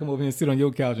we have him come over here and sit on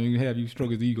your couch and you have you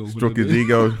stroke his ego. Stroke his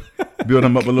ego, build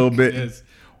him up a little bit. Yes,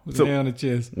 with the hand on the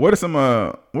chest. What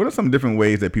are some different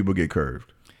ways that people get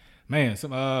curved? Man,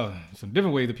 some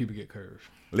different ways that people get curved.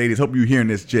 Ladies, hope you're hearing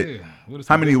this shit. Yeah.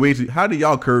 How do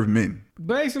y'all curve men?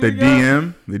 Basically,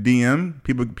 the DM.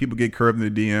 People get curved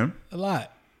in the DM. a lot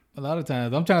of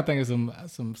times. I'm trying to think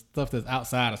of some stuff that's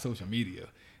outside of social media,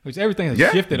 which everything has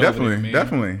shifted. Definitely, over there, man.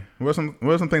 definitely. What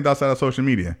are some things outside of social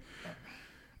media?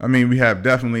 I mean, we have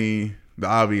definitely the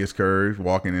obvious curve,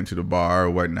 walking into the bar or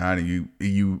whatnot, and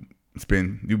you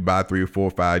buy 3 or 4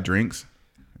 or 5 drinks.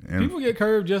 And People get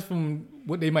curved just from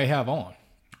what they may have on.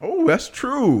 oh, that's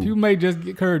true. You may just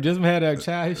get curved just from having that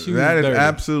child his shoes That is dirty.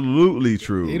 absolutely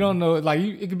true. You don't know, like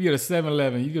it could be at a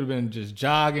 7-Eleven. You could have been just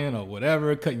jogging or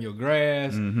whatever, cutting your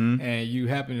grass, and you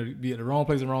happen to be at the wrong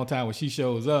place at the wrong time when she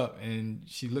shows up and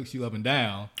she looks you up and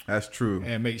down That's true.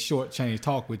 and makes short change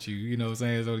talk with you. You know what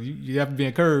I'm saying? So you have to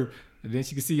be curved, and then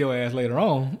she can see your ass later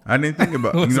on. I didn't think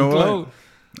about With you know some what? clothes.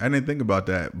 I didn't think about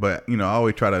that, but I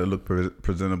always try to look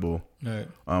presentable Right.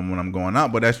 when I'm going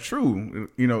out. But that's true.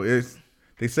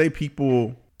 They say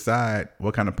people decide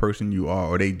what kind of person you are,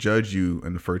 or they judge you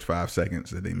in the first 5 seconds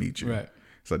that they meet you. Right.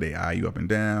 So they eye you up and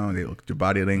down. They look at your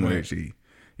body language. Right.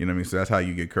 You know what I mean? So that's how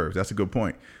you get curved. That's a good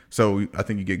point. So I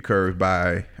think you get curved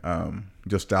by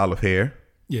your style of hair,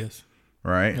 Yes.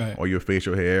 right? Right. Or your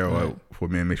facial hair, or Right. for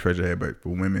men, make facial hair, but for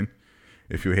women,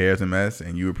 if your hair is a mess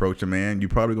and you approach a man, you're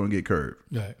probably going to get curved.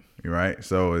 Right. Right?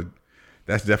 So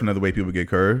that's definitely the way people get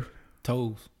curved.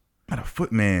 Toes. Not a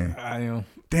foot man. I am.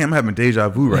 Damn, I'm having deja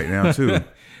vu right now, too. If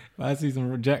I see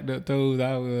some jacked up toes,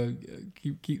 I will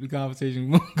keep the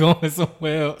conversation going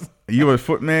somewhere else. You a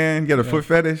foot man? You got a foot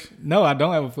fetish? No, I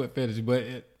don't have a foot fetish, but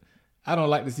I don't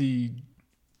like to see.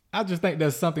 I just think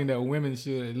that's something that women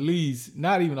should at least,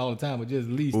 not even all the time, but just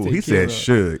at least Oh, take he care said of.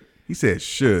 should. He said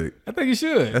should. I think you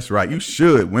should. That's right. You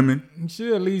should, women. You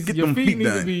should at least, Get your them feet feet need to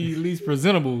done. be at least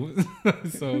presentable.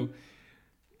 So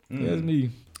that's me.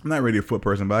 I'm not really a foot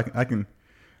person, but I can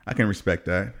respect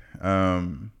that.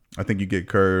 I think you get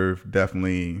curved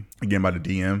definitely again by the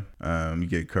DM. You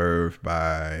get curved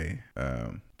by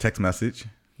text message.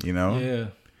 Yeah.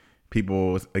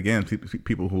 People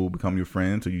who become your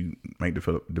friends, who you might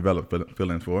develop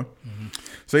feelings for.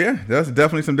 So yeah, that's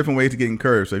definitely some different ways to getting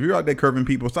curved. So if you're out there curving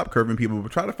people, stop curving people,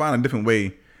 but try to find a different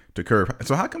way to curve.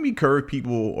 So how can we curve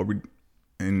people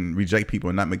and reject people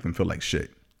and not make them feel like shit?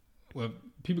 Well,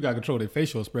 people got to control their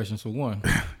facial expressions for one.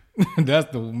 That's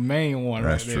the main one.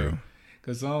 That's right there. true.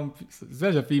 Because some,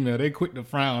 especially a female, they quick to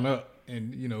frown up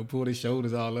and pull their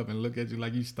shoulders all up and look at you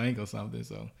like you stink or something.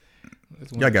 So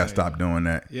that's one Y'all gotta thing. stop doing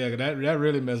that. Yeah, 'cause that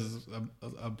really messes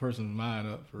a person's mind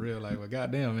up for real. Like, well,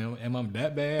 goddamn, man, am I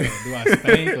that bad? Or do I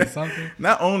stink or something?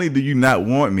 Not only do you not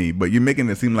want me, but you're making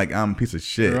it seem like I'm a piece of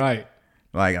shit. Right.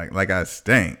 Like I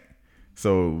stink.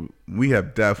 So we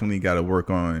have definitely got to work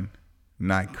on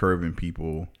not curving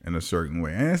people in a certain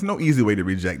way. And there's no easy way to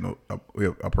reject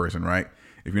a person, right?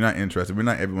 If you're not interested,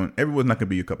 everyone's not gonna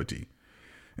be your cup of tea.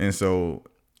 And so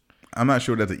I'm not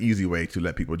sure that's an easy way to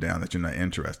let people down that you're not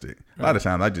interested. A lot of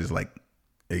times I just like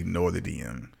ignore the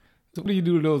DM. So what do you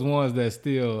do to those ones that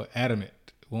still adamant,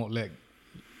 won't let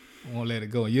it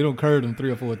go? You don't curve them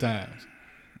 3 or 4 times.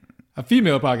 A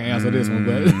female probably can answer this one,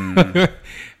 but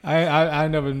I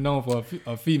never known for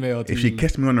a female to. If she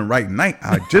catch me on the right night,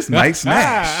 I just might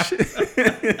smash.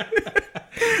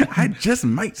 I just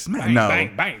might smash. bang, No,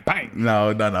 bang, bang, bang.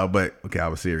 no. But okay, I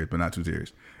was serious, but not too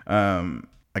serious.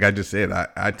 Like I just said,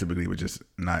 I typically would just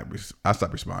not. I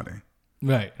stop responding.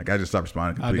 Right. Like I just stop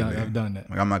responding completely. I've done that.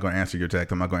 Like I'm not going to answer your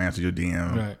text. I'm not going to answer your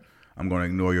DM. Right. I'm going to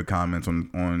ignore your comments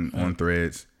on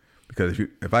threads because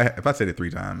if I said it 3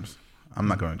 times, I'm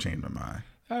not going to change my mind.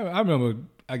 I remember,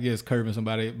 I guess, curving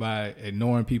somebody by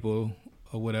ignoring people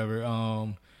or whatever.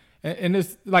 And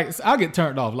it's like I'll get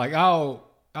turned off. Like I'll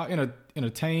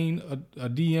entertain a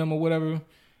DM or whatever,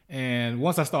 and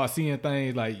once I start seeing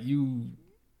things like you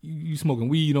smoking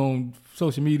weed on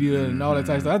social media and all that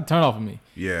type of stuff, that'd turn off of me.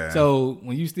 Yeah. So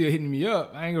when you still hitting me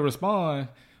up, I ain't gonna respond.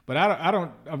 But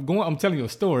I'm telling you a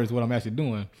story is what I'm actually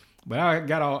doing. But I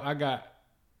got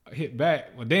hit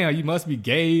back. Well, damn, you must be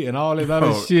gay and all this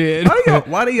other shit.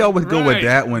 Why do you always go with Right.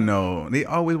 that one though? They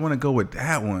always want to go with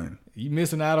that one. You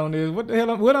missing out on this? What the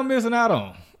hell? What I'm missing out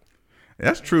on?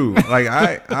 That's true. Like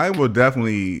I will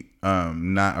definitely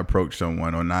not approach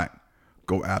someone or not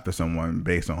go after someone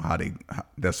based on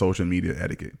their social media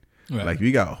etiquette. Right. Like if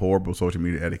you got horrible social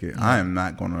media etiquette, I am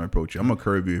not going to approach you. I'm gonna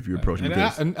curve you if you approach me.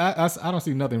 And I don't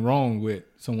see nothing wrong with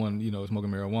someone smoking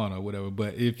marijuana or whatever.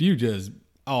 But if you just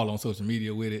all on social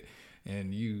media with it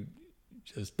and you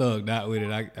just thugged out with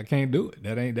it, I can't do it.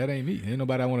 That ain't me. Ain't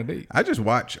nobody I want to date. I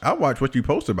watch what you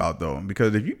post about though,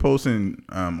 because if you posting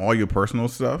all your personal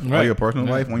stuff, all Right. your personal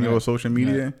Right. life on your Right. social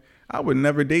media, I would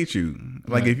never date you.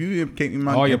 Like if you came in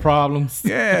my all your problems.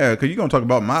 Yeah, because you're gonna talk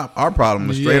about our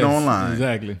problems straight online.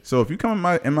 Exactly. So if you come in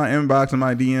my inbox, in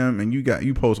my DM, and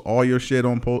you post all your shit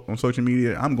on social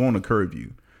media, I'm going to curve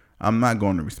you. I'm not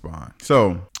going to respond.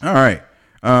 So all right,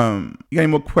 you got any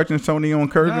more questions, Tony, on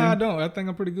curving? Nah, I don't. I think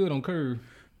I'm pretty good on curve.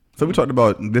 So we talked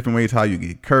about different ways how you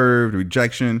get curved,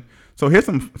 rejection. So here's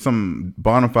some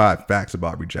bona fide facts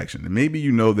about rejection. And maybe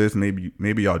you know this,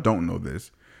 maybe y'all don't know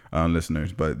this.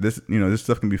 Listeners, but this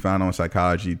stuff can be found on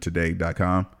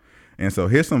psychologytoday.com. And so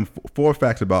here's some 4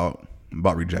 facts about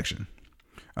rejection.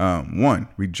 1,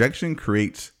 rejection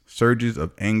creates surges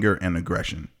of anger and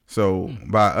aggression. So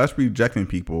by us rejecting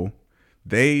people,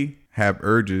 they have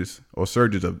urges or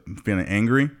surges of feeling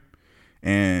angry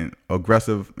and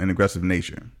aggressive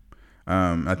nature.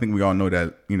 I think we all know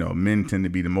that, men tend to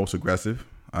be the most aggressive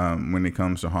when it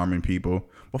comes to harming people.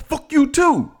 Well, fuck you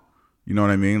too. You know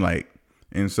what I mean? Like,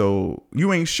 and so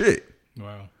you ain't shit.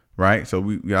 Wow. Right.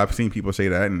 So I've seen people say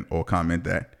that or comment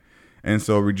that. And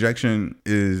so rejection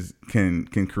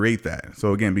can create that.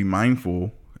 So again, be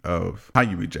mindful of how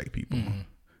you reject people. Mm-hmm.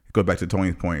 Go back to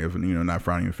Tony's point of, not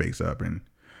frowning your face up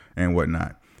and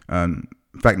whatnot.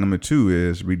 Fact number 2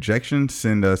 is rejection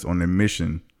send us on a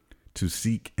mission to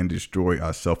seek and destroy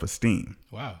our self-esteem.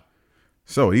 Wow.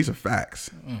 So these are facts.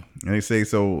 And they say,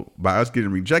 so by us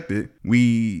getting rejected,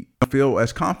 we feel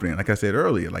as confident. Like I said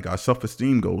earlier, like our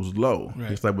self-esteem goes low.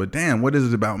 Right. It's like, well, damn, what is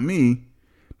it about me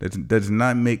that does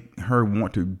not make her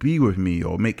want to be with me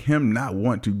or make him not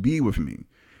want to be with me?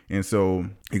 And so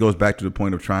it goes back to the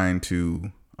point of trying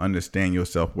to understand your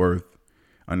self-worth,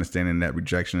 understanding that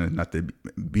rejection is not the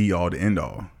be all, the end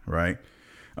all, right?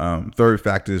 3rd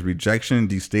factor is rejection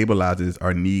destabilizes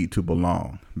our need to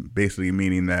belong. Basically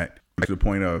meaning that to the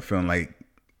point of feeling like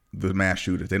the mass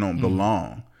shooters, they don't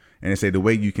belong. And they say the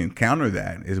way you can counter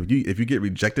that is if you get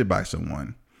rejected by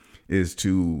someone is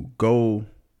to go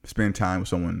spend time with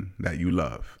someone that you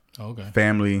love. Okay.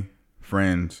 Family,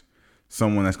 friends,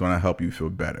 someone that's going to help you feel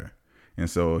better. And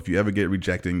so if you ever get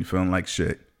rejected and you're feeling like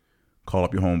shit, call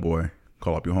up your homeboy,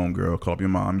 call up your homegirl, call up your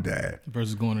mom, dad.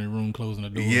 Versus going in the room, closing the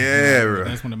door. Yeah. Right.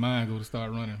 That's when the mind goes to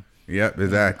start running. Yep,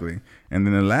 exactly. And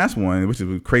then the last one, which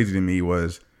was crazy to me,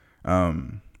 was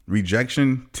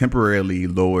rejection temporarily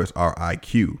lowers our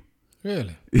IQ.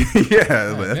 Really?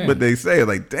 Yeah, that's what they say.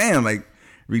 Like, damn, like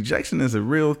rejection is a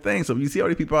real thing. So if you see all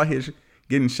these people out here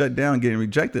getting shut down, getting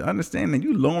rejected, understand that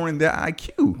you lowering their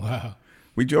IQ. Wow.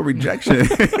 With your rejection.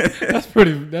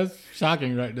 That's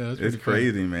shocking right there. It's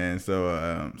crazy, man.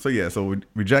 So with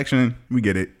rejection, we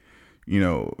get it.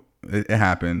 It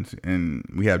happens, and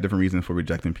we have different reasons for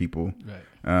rejecting people.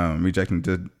 Right. Rejecting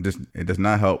it does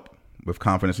not help with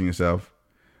confidence in yourself.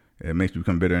 It makes you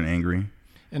become bitter and angry.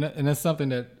 And that's something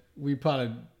that we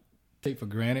probably take for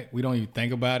granted. We don't even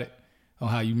think about it on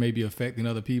how you may be affecting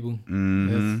other people.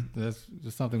 Mm-hmm. That's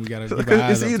just something we got to keep our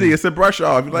eyes It's easy. It's a brush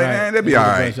off. You're like, man, that'd be all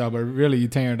right. But really, you're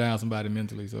tearing down somebody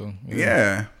mentally. So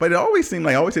yeah. But it always seemed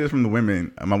like, I always say this from the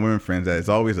women, my women friends, that it's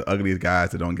always the ugliest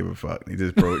guys that don't give a fuck. They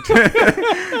just approach.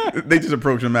 They just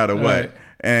approach no matter what. Right.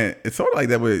 And it's sort of like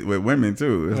that with women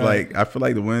too. It's like, I feel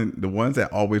like the ones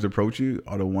that always approach you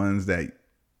are the ones that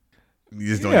you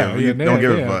just don't give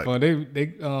a fuck. Well,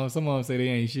 they some of them say they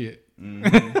ain't shit.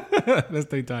 Mm-hmm. That's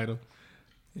their title.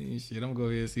 Shit, I'm gonna go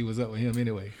ahead and see what's up with him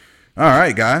anyway. All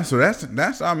right, guys. So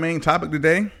that's our main topic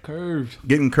today. Curved.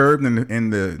 Getting curved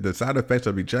and the side effects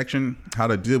of rejection, how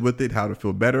to deal with it, how to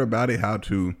feel better about it, how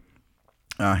to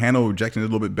handle rejection a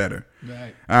little bit better.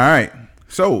 Right. All right.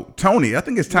 So, Tony, I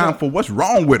think it's time for what's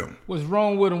wrong with him. What's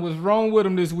wrong with him? What's wrong with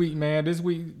him this week, man? This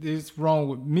week, it's wrong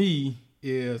with me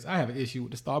is I have an issue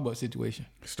with the Starbucks situation.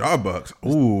 Starbucks?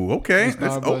 Ooh, okay.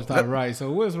 Starbucks, right.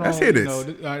 So what's wrong? Let's hear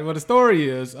this. Well, the story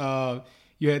is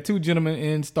you had 2 gentlemen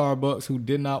in Starbucks who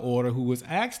did not order, who was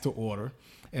asked to order,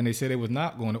 and they said they was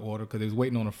not going to order because they was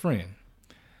waiting on a friend.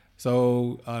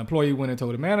 So employee went and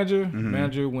told the manager. Mm-hmm. The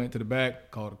manager went to the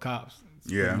back, called the cops.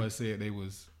 Pretty much said they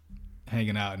was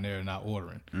hanging out in there and not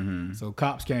ordering. Mm-hmm. So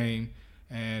cops came,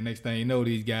 and next thing you know,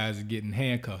 these guys are getting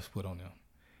handcuffs put on them.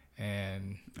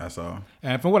 And that's all.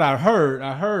 And from what I heard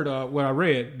what I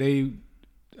read,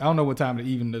 I don't know what time of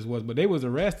the evening this was, but they was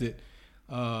arrested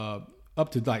up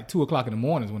to like 2:00 in the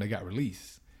morning when they got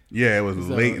released. Yeah, it was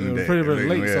late in the day. Pretty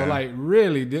late. Yeah. So like,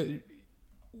 really,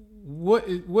 what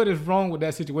is wrong with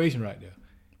that situation right there?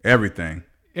 Everything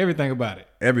about it.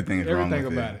 Everything is wrong with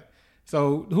Everything about it.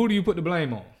 So who do you put the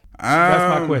blame on?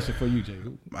 That's my question for you, Jay.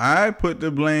 I put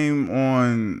the blame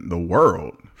on the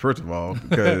world, first of all,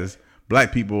 because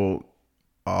black people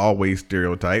are always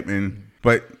stereotyped,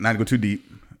 but not to go too deep,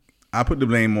 I put the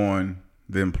blame on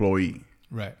the employee.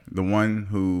 Right. The one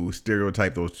who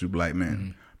stereotyped those 2 black men.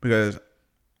 Mm-hmm. because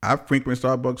I frequent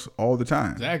Starbucks all the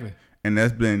time. Exactly. And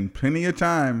there's been plenty of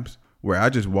times where I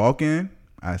just walk in,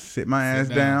 I sit my ass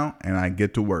down, and I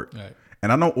get to work. Right.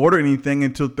 And I don't order anything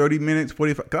until 30 minutes,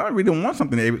 45. Because I really want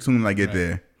something as soon as I get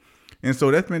there. And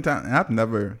so that's been time. And I've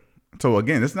never. So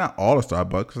again, it's not all of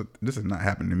Starbucks. This has not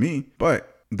happened to me.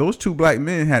 But those two black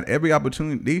men had every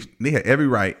opportunity. They had every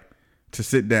right to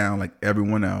sit down like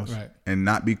everyone else and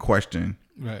not be questioned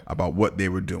about what they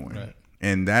were doing. Right.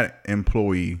 And that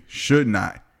employee should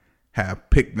not have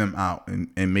picked them out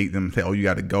and make them say, oh, you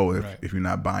got to go if you're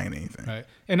not buying anything. Right.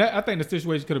 And I think the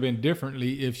situation could have been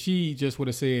differently if she just would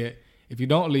have said, if you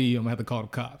don't leave, I'm going to have to call the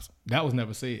cops. That was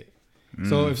never said.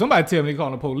 So if somebody tell me they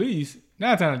call the police, 9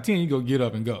 times out of 10, you go get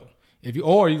up and go.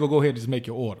 Or you go ahead and just make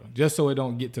your order, just so it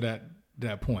don't get to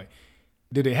that point.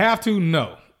 Did they have to?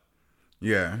 No.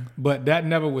 Yeah. But that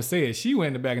never was said. She went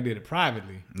in the back and did it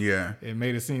privately. Yeah. It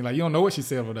made it seem like you don't know what she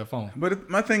said over that phone. But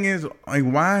my thing is, like,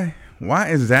 why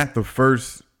is that the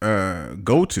first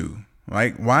go-to?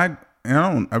 Like, why?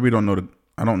 And I really don't know.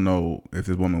 I don't know if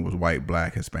this woman was white,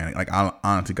 black, Hispanic. Like,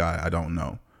 honestly, God, I don't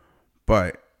know.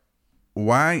 But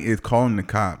why is calling the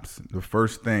cops the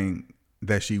first thing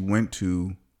that she went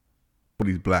to for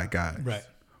these black guys? Right.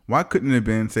 Why couldn't it have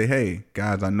been, say, hey,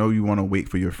 guys, I know you want to wait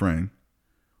for your friend.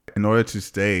 In order to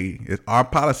stay, it's our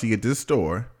policy at this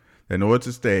store that in order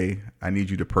to stay, I need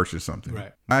you to purchase something.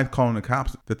 Right. Why is calling the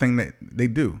cops the thing that they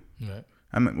do? Right.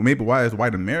 I mean, maybe why is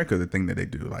white America the thing that they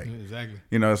do? Like, exactly.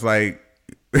 You know, it's like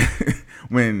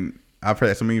when I've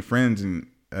had so many friends and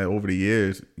over the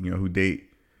years, you know, who date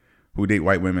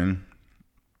white women,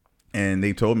 and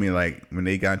they told me, like, when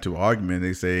they got into an argument,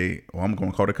 they say, "Well, I'm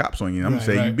going to call the cops on you. I'm going to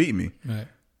say you beat me."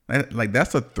 Right. Like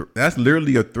that's that's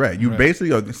literally a threat. You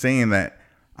basically are saying that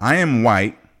I am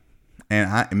white,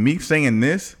 and me saying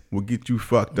this will get you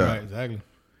fucked up. Right. Exactly.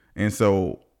 And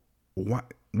so,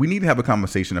 we need to have a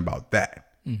conversation about that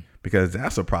because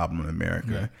that's a problem in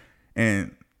America. Right.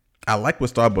 And I like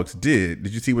what Starbucks did.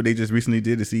 Did you see what they just recently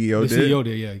did? The CEO did. The CEO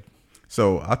did, yeah.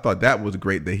 So I thought that was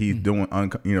great that he's doing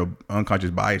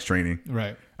unconscious bias training.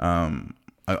 Right.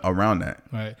 Around that.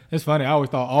 Right. It's funny. I always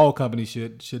thought all companies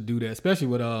should do that, especially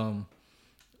with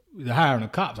the hiring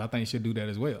of cops. I think should do that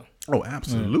as well. Oh,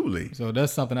 absolutely. So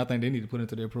that's something I think they need to put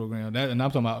into their program. And I'm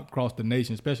talking about across the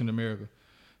nation, especially in America.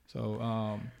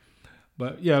 So,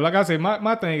 but yeah, like I say,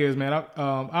 my thing is, man,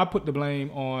 I put the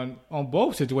blame on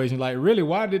both situations. Like, really,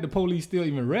 why did the police still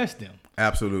even arrest them?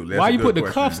 Absolutely. That's why you put the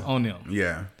cuffs on them?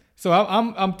 Yeah. So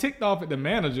I'm ticked off at the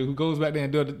manager who goes back there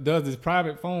and does this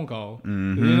private phone call.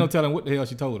 There's no telling what the hell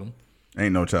she told him.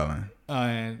 Ain't no telling.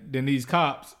 And then these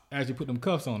cops actually put them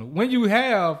cuffs on them. When you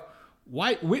have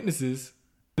white witnesses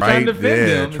trying to defend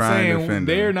them and saying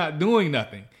they're not doing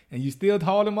nothing, and you still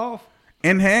haul them off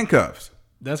in handcuffs.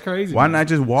 That's crazy. Why not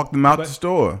just walk them out the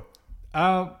store?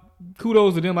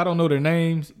 Kudos to them. I don't know their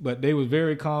names, but they was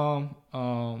very calm,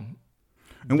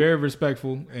 very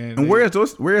respectful. And where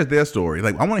is their story?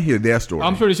 Like, I want to hear their story.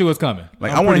 I'm pretty sure it's coming.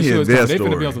 Like, I want to hear their story. They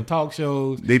finna be on some talk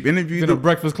shows. They've interviewed the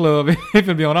Breakfast Club. They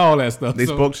finna be on all that stuff. They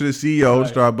spoke to the CEO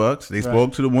of Starbucks. They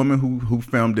spoke to the woman who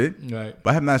filmed it. Right.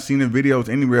 But I have not seen the videos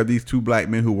anywhere of these two black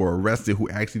men who were arrested, who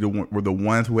actually were the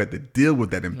ones who had to deal with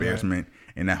that embarrassment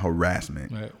and that harassment.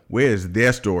 Right. Where is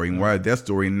their story, and why is their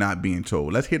story not being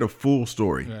told? Let's hear the full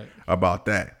story about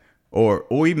that, or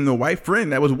even the white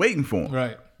friend that was waiting for him.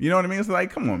 Right. You know what I mean? It's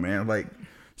like, come on, man. Like,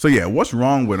 so yeah, what's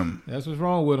wrong with him? That's what's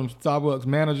wrong with him. Starbucks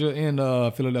manager in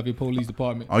Philadelphia Police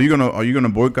Department. Are you gonna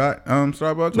boycott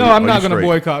Starbucks? No, I'm not gonna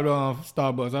boycott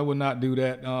Starbucks. I would not do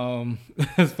that.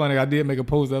 It's funny. I did make a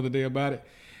post the other day about it.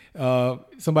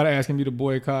 Somebody asking me to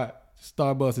boycott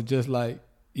Starbucks is just like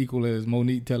equal as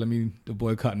Monique telling me to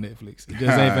boycott Netflix. It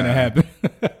just ain't gonna happen.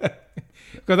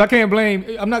 Because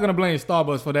I'm not gonna blame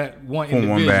Starbucks for that one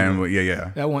individual. One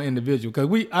band, that one individual.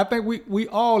 Because I think we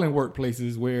all in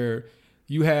workplaces where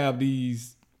you have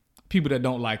these people that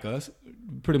don't like us,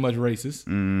 pretty much racist.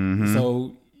 Mm-hmm.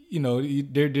 So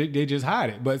they just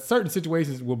hide it. But certain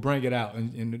situations will bring it out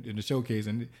in the showcase,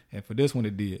 and for this one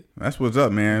it did. That's what's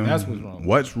up, man. That's what's wrong.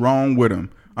 What's wrong with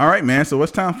them? All right, man. So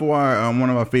it's time for our one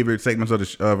of our favorite segments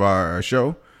of our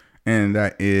show, and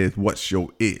that is What's Your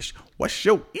Ish? What's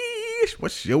your ish?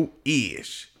 What's your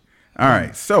ish? All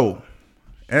right. So,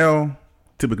 L,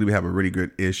 typically we have a really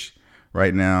good ish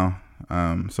right now.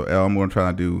 So L, I'm going to try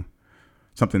to do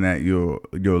something that you'll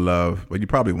love, but you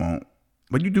probably won't.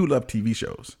 But you do love TV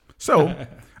shows. So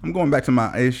I'm going back to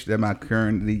my ish that my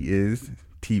currently is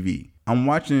TV. I'm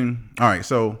watching. All right.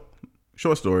 So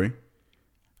short story.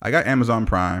 I got Amazon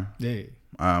Prime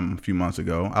a few months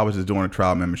ago. I was just doing a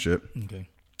trial membership. Okay.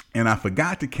 And I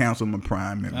forgot to cancel my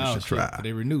Prime membership trial.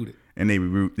 They renewed it. and they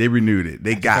renewed it.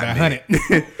 They got me.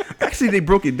 Actually, they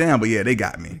broke it down, but yeah, they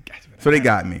got me. So they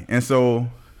got me, and so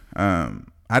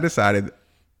I decided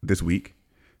this week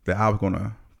that I was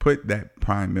gonna put that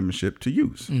Prime membership to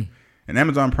use. And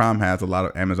Amazon Prime has a lot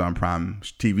of Amazon Prime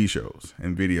TV shows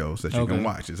and videos that you can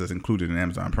watch. It's just included in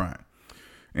Amazon Prime.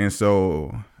 And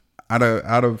so out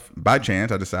of by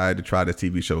chance, I decided to try this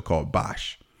TV show called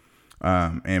Bosch.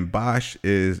 And Bosch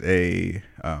is it's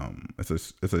a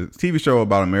TV show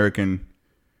about American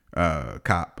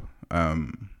cop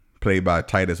played by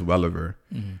Titus Welliver.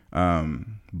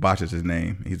 Bosch is his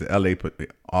name. He's an LA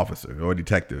officer or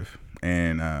detective,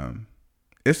 and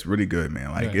it's really good,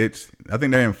 man. Like I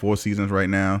think they're in 4 seasons right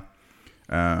now.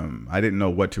 I didn't know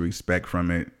what to expect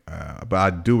from it, but I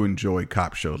do enjoy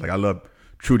cop shows. Like I love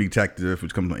True Detective,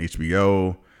 which comes on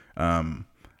HBO.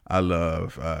 I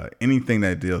love anything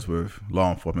that deals with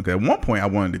law enforcement. Because at one point I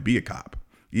wanted to be a cop,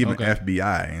 even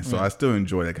FBI, and so I still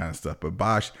enjoy that kind of stuff. But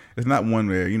Bosch is not one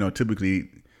where typically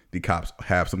the cops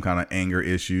have some kind of anger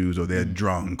issues or they're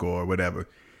drunk or whatever.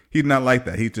 He's not like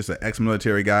that. He's just an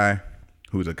ex-military guy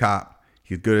who's a cop.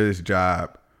 He's good at his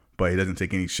job, but he doesn't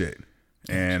take any shit.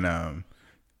 And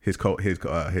his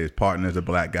partner is a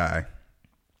black guy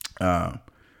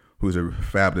who's a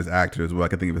fabulous actor as well. I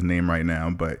can think of his name right now.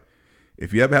 But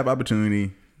if you ever have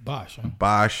opportunity, Bosch,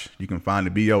 you can find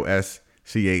it, BOSCH.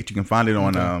 You can find it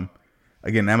on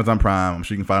again Amazon Prime. I'm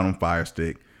sure you can find it on Fire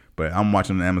Stick. But I'm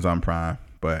watching on Amazon Prime.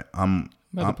 But I'm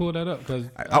about to pull that up because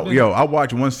I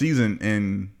watched 1 season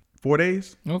in 4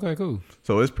 days. Okay, cool.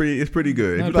 So it's pretty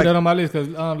good. I put that on my list because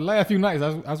last few nights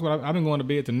that's what I've been going to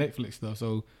bed to Netflix stuff.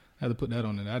 So I had to put that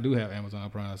on there. I do have Amazon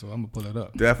Prime, so I'm gonna pull it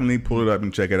up. Definitely pull it up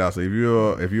and check it out. So if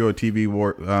you're a TV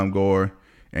goer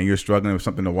and you're struggling with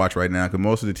something to watch right now, because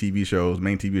most of the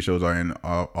main TV shows are in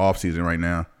off season right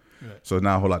now, so it's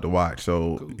not a whole lot to watch.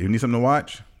 So if you need something to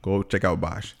watch, go check out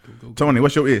Bosch. Go. Tony,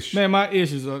 what's your ish? Man, my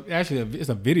ish is actually it's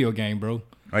a video game, bro.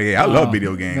 Oh yeah, I love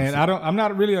video games. Man, I'm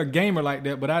not really a gamer like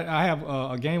that, but I have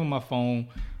a game on my phone.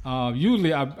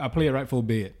 Usually I play it right before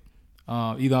bed.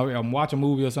 Either I'm watching a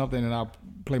movie or something, and I'll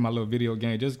play my little video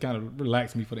game, just kind of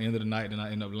relax me for the end of the night, and I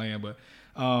end up laying. But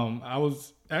I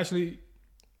was actually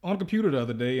on the computer the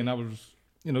other day, and I was,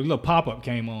 a little pop-up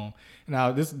came on.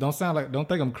 Now this don't think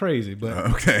I'm crazy,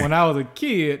 but when I was a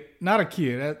kid,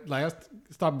 I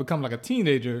started becoming like a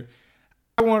teenager,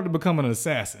 I wanted to become an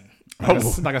assassin.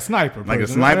 Like a sniper. Like a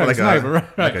sniper,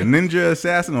 like a ninja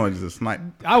assassin, or just a sniper?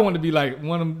 I want to be like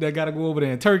one of them that got to go over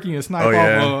there in Turkey and snipe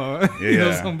off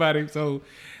somebody. So,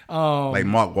 like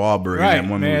Mark Wahlberg in that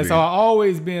one movie. So I've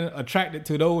always been attracted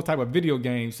to those type of video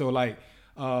games. So like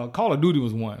Call of Duty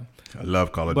was one. I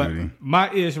love Call of Duty.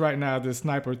 My ish right now is the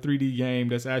Sniper 3D game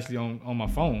that's actually on my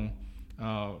phone.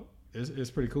 It's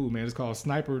pretty cool, man. It's called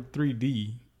Sniper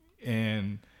 3D,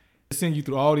 and send you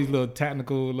through all these little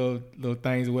technical little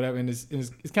things or whatever, and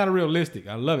it's kind of realistic.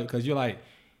 I love it because you're like,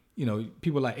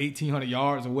 people like 1,800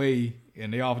 yards away,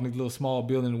 and they often this little small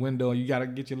building in the window, and you got to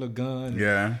get your little gun.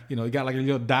 Yeah. You got like a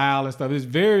little dial and stuff. It's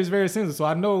very, very sensitive. So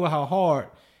I know how hard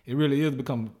it really is to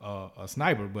become a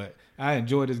sniper, but I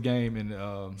enjoy this game. And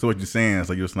so what you're saying is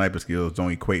like your sniper skills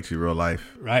don't equate to real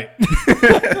life, right?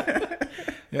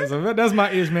 Yeah, so that's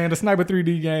my ish, man. The Sniper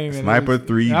 3D game. Sniper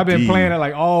 3D. I've been playing it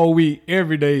like all week,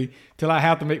 every day, till I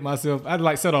have to make myself. I'd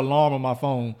like set an alarm on my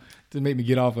phone to make me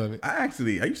get off of it. I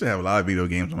used to have a lot of video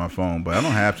games on my phone, but I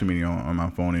don't have too many on my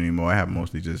phone anymore. I have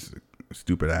mostly just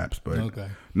stupid apps, but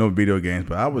no video games.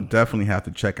 But I would definitely have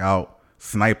to check out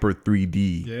Sniper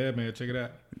 3D. Yeah, man, check it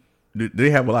out. Do they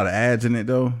have a lot of ads in it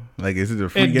though? Like, is it a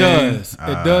free game? It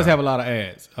does have a lot of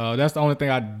ads. That's the only thing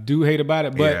I do hate about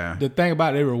it. But the thing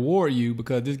about it, they reward you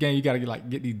because this game you got to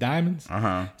get these diamonds.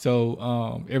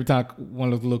 So every time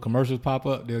one of those little commercials pop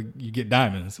up, you get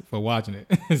diamonds for watching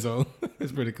it. So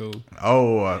it's pretty cool.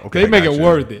 Okay. They make it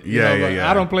worth it. Yeah.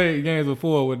 I don't play games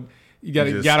before with you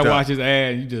gotta watch this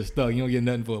ad and you just stuck. You don't get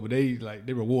nothing for it, but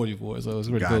they reward you for it. So it's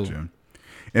pretty cool.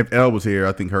 If Elle was here,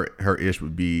 I think her ish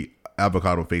would be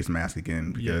avocado face mask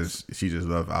again because she just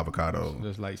loves avocado.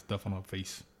 Just like stuff on her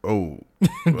face. Just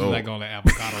like on the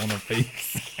avocado on her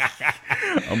face.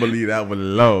 I'm gonna leave that one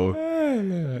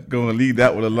alone. Gonna leave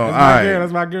that one alone.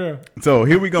 That's my girl. So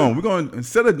here we go. We're going,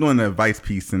 instead of doing the advice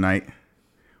piece tonight,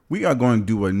 we are going to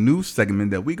do a new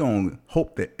segment that we gonna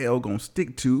hope that Elle gonna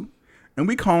stick to, and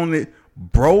we calling it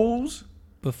Bros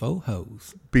Before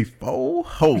Hoes. Before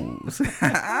Hoes.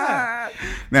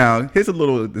 Now here's a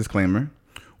little disclaimer.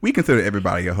 We consider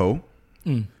everybody a hoe.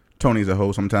 Tony's a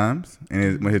hoe sometimes,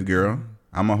 and with his girl.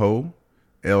 I'm a hoe.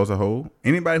 Elle's a hoe.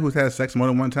 Anybody who's had sex more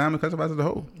than one time is classified as a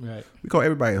hoe. Right. We call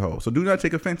everybody a hoe. So do not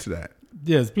take offense to that.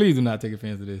 Yes, please do not take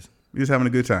offense to this. We're just having a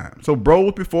good time. So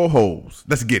bros before hoes.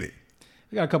 Let's get it.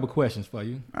 We got a couple questions for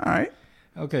you. All right.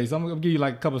 Okay, so I'm gonna give you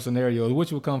like a couple of scenarios.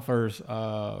 Which will come first,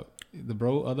 the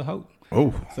bro or the hoe?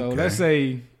 Oh. So okay. let's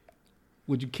say,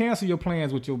 would you cancel your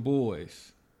plans with your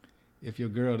boys if your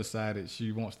girl decided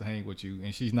she wants to hang with you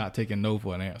and she's not taking no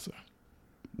for an answer?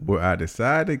 Well, I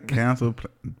decided to cancel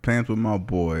plans with my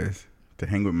boys to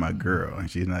hang with my girl, and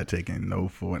she's not taking no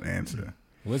for an answer.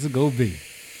 What's it gonna be?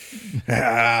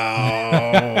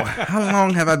 Oh, how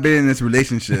long have I been in this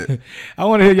relationship? I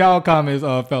want to hear y'all comments,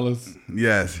 fellas.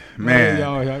 Yes, man.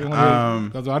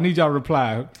 Because I need y'all to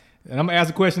reply, and I'm gonna ask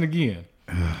the question again.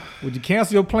 Would you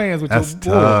cancel your plans with your boys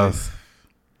tough.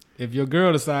 if your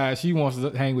girl decides she wants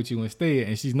to hang with you instead,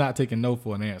 and she's not taking no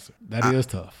for an answer? That is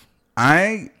tough.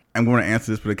 I am going to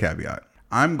answer this with a caveat.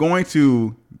 I'm going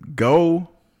to go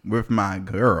with my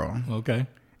girl, Okay.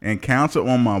 and cancel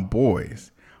on my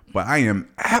boys. But I am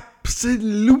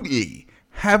absolutely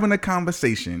having a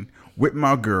conversation with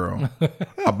my girl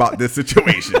about this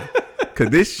situation. Because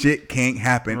this shit can't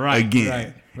happen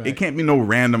again. Right. It can't be no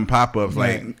random pop-ups.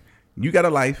 Right. Like, you got a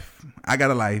life. I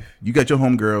got a life. You got your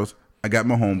homegirls. I got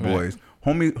my homeboys.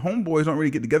 Homeboys don't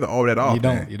really get together all that often.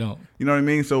 You don't. You know what I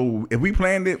mean? So if we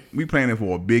planned it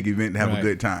for a big event to have a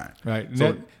good time. Right.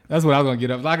 So, that's what I was gonna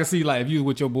get up. I can see like if you was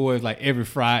with your boys like every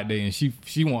Friday and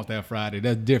she wants that Friday,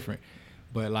 that's different.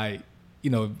 But like, you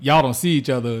know, y'all don't see each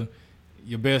other,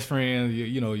 your best friends,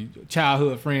 your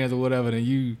childhood friends or whatever, then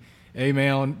you, hey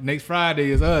man, next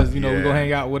Friday is us, we're gonna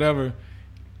hang out, whatever.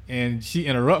 And she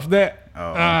interrupts that.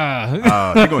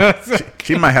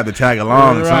 She might have to tag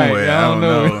along somewhere. I don't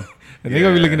know. And they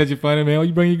gonna be looking at you funny, man. What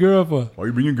you bring your girl for? Why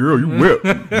you bring your girl? You whip.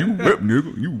 You whip,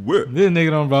 nigga. You whip. This nigga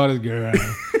don't brought his girl.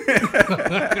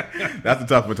 That's a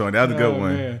tough one, Tony. That's a good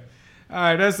one. Man. All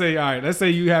right, let's say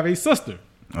you have a sister.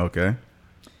 Okay.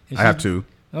 I have two.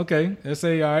 Okay. Let's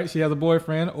say, all right, she has a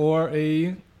boyfriend or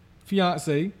a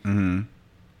fiance. Mm-hmm.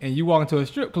 And you walk into a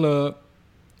strip club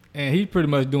and he's pretty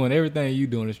much doing everything you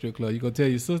do in the strip club. You gonna tell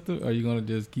your sister or you gonna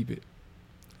just keep it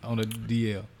on the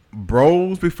DL?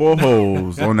 Bros before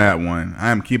hoes on that one.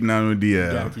 I am keeping it on the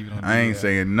DL. I ain't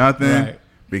saying nothing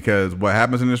because what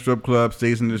happens in the strip club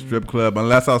stays in the strip club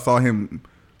unless I saw him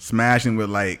smashing with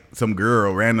like some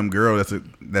random girl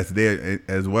that's there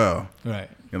as well. Right.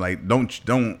 And like don't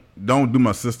do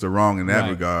my sister wrong in that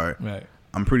regard. Right.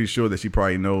 I'm pretty sure that she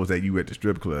probably knows that you at the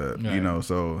strip club. Right.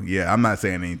 So yeah, I'm not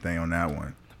saying anything on that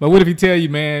one. But what if he tell you,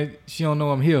 man, she don't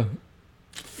know I'm here?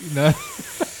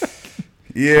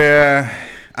 Yeah.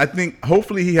 I think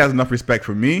hopefully he has enough respect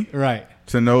for me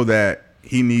to know that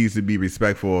he needs to be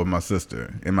respectful of my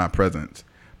sister in my presence.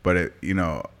 But at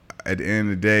the end of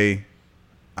the day,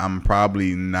 I'm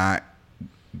probably not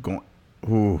going.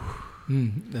 Ooh,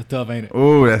 that's tough, ain't it?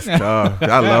 Ooh, that's tough.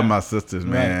 I love my sisters,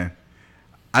 man. Right.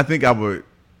 I think I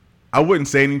wouldn't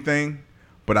say anything,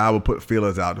 but I would put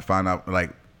feelers out to find out.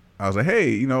 Like I was like,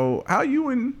 hey, how you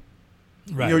and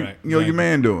your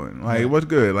man doing? Like, what's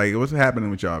good? Like, what's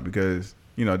happening with y'all? Because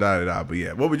But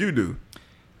yeah, what would you do?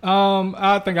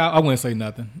 I think I wouldn't say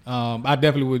nothing. I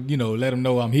definitely would, let them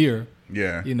know I'm here.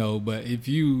 Yeah. But if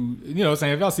you,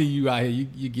 saying if y'all see you out here,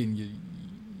 you getting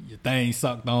your thing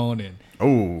sucked on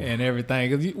and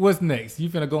everything. Cause what's next? You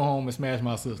finna go home and smash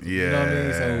my sister. Yeah. You know what I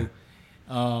mean?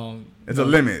 So, it's a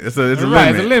limit. It's a limit.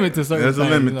 It's a limit to certain things. It's a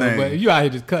limit thing. But if you out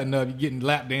here just cutting up, you getting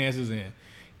lap dances and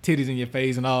titties in your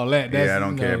face and all that. That's, I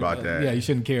don't care about that. Yeah, you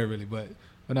shouldn't care really, but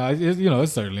no, it's it's a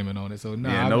certain limit on it. So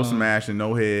no smashing,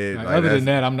 no head. Like, other than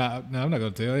that, I'm not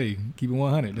gonna tell. Hey, keep it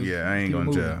 100. I ain't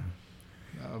gonna tell.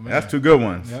 Oh, that's two good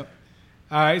ones. Yep.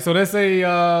 All right, so let's say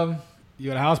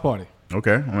you're at a house party.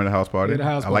 Okay, I'm at a house party.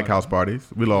 I like house parties.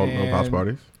 We love house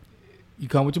parties. You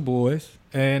come with your boys,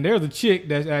 and there's a chick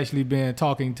that's actually been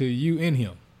talking to you and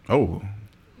him. Oh.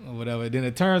 Or whatever. Then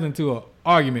it turns into an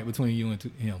argument between you and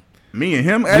him. Me and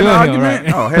him at an argument?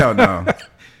 Right? Oh, hell no.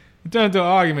 It turns into an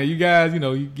argument. You guys,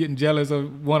 you getting jealous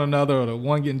of one another, or the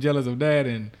one getting jealous of that,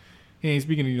 and he ain't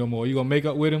speaking to you no more. You gonna make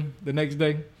up with him the next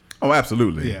day? Oh,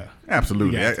 absolutely. Yeah,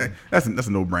 absolutely. That's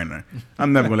a no brainer.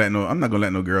 I'm not gonna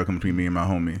let no girl come between me and my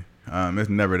homie. It's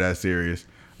never that serious.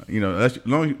 As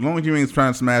long as you ain't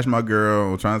trying to smash my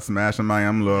girl or trying to smash somebody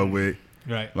I'm in love with.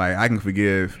 Right. Like I can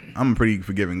forgive. I'm a pretty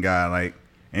forgiving guy. Like,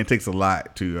 and it takes a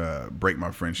lot to break my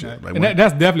friendship. Right. Like,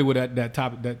 that's definitely where that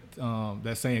topic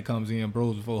that saying comes in,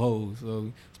 bros before hoes.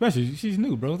 So especially she's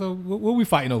new, bro. So what we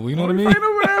fighting over? You know what I mean? Fighting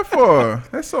over that for?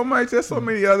 There's so much. There's so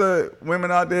many other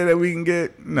women out there that we can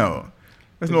get. No,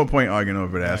 there's no point arguing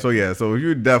over that. Right. So yeah. So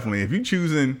if you're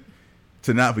choosing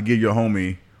to not forgive your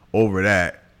homie over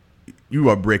that, you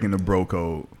are breaking the bro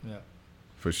code. Yeah.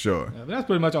 For sure. Yeah, but that's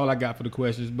pretty much all I got for the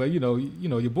questions. But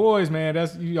your boys, man,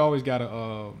 you always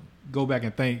gotta go back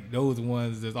and think those are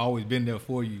ones that's always been there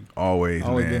for you. Always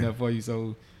Always man. been there for you.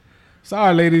 So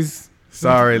sorry, ladies.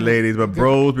 Sorry, ladies, but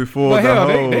bros before But the hell,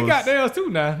 hoes. they got theirs too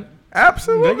now.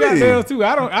 Absolutely. They got theirs too.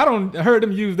 I don't heard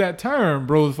them use that term,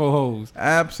 bros for hoes.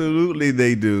 Absolutely,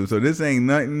 they do. So this ain't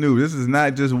nothing new. This is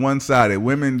not just one-sided.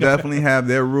 Women definitely have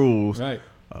their rules. Right.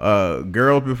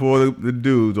 Girls before the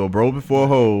dudes, or bros before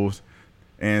hoes.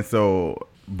 And so,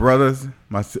 brothers,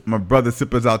 my brother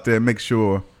sippers out there, make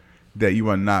sure that you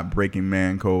are not breaking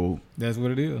man code. That's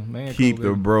what it is, man. Keep code, the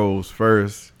baby. bros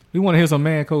first. We want to hear some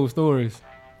man code stories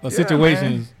or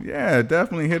situations. Man. Yeah,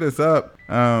 definitely hit us up.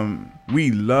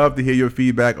 We love to hear your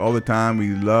feedback all the time.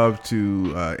 We love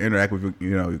to interact with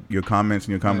your comments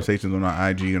and your conversations on our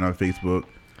IG and our Facebook,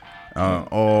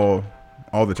 all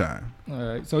the time. All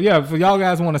right. So yeah, for y'all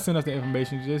guys want to send us the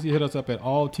information, just hit us up at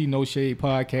All Tea No Shade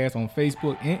Podcast on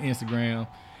Facebook and Instagram.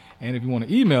 And if you want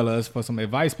to email us for some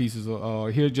advice pieces we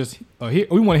want to hear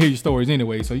your stories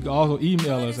anyway. So you can also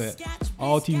email us at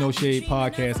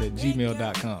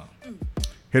alltnoshadepodcast@gmail.com.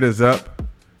 Hit us up.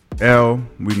 L,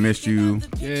 we missed you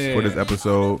Yeah. for this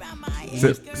episode. We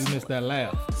missed that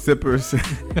laugh. Sippers.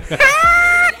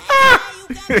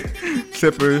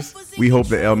 Sippers, we hope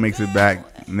that L makes it back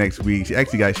next week. She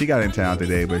got in town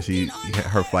today, but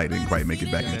her flight didn't quite make it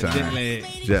back in time.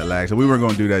 Jet lag. So we weren't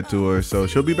going to do that to her. So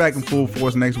she'll be back in full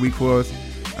force next week for us.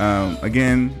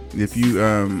 Again, if you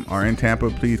are in Tampa,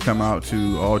 please come out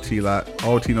to All Tea No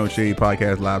Shade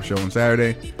Podcast live show on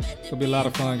Saturday. It's gonna be a lot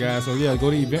of fun, guys. So yeah, go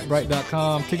to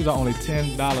eventbrite.com. Tickets are only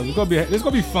 $10. It's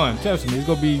gonna be fun. Trust me, it's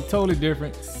gonna be totally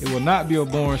different. It will not be a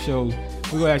boring show.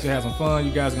 We're gonna actually have some fun.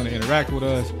 You guys are gonna interact with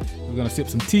us. We're gonna sip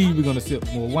some tea. We're gonna sip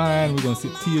more wine. We're gonna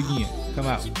sip tea again. Come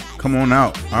out. Come on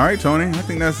out. All right, Tony. I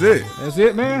think that's it. That's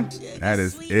it, man. That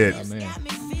is it. Oh, man.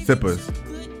 Sippers.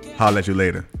 Holler at you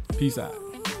later. Peace out.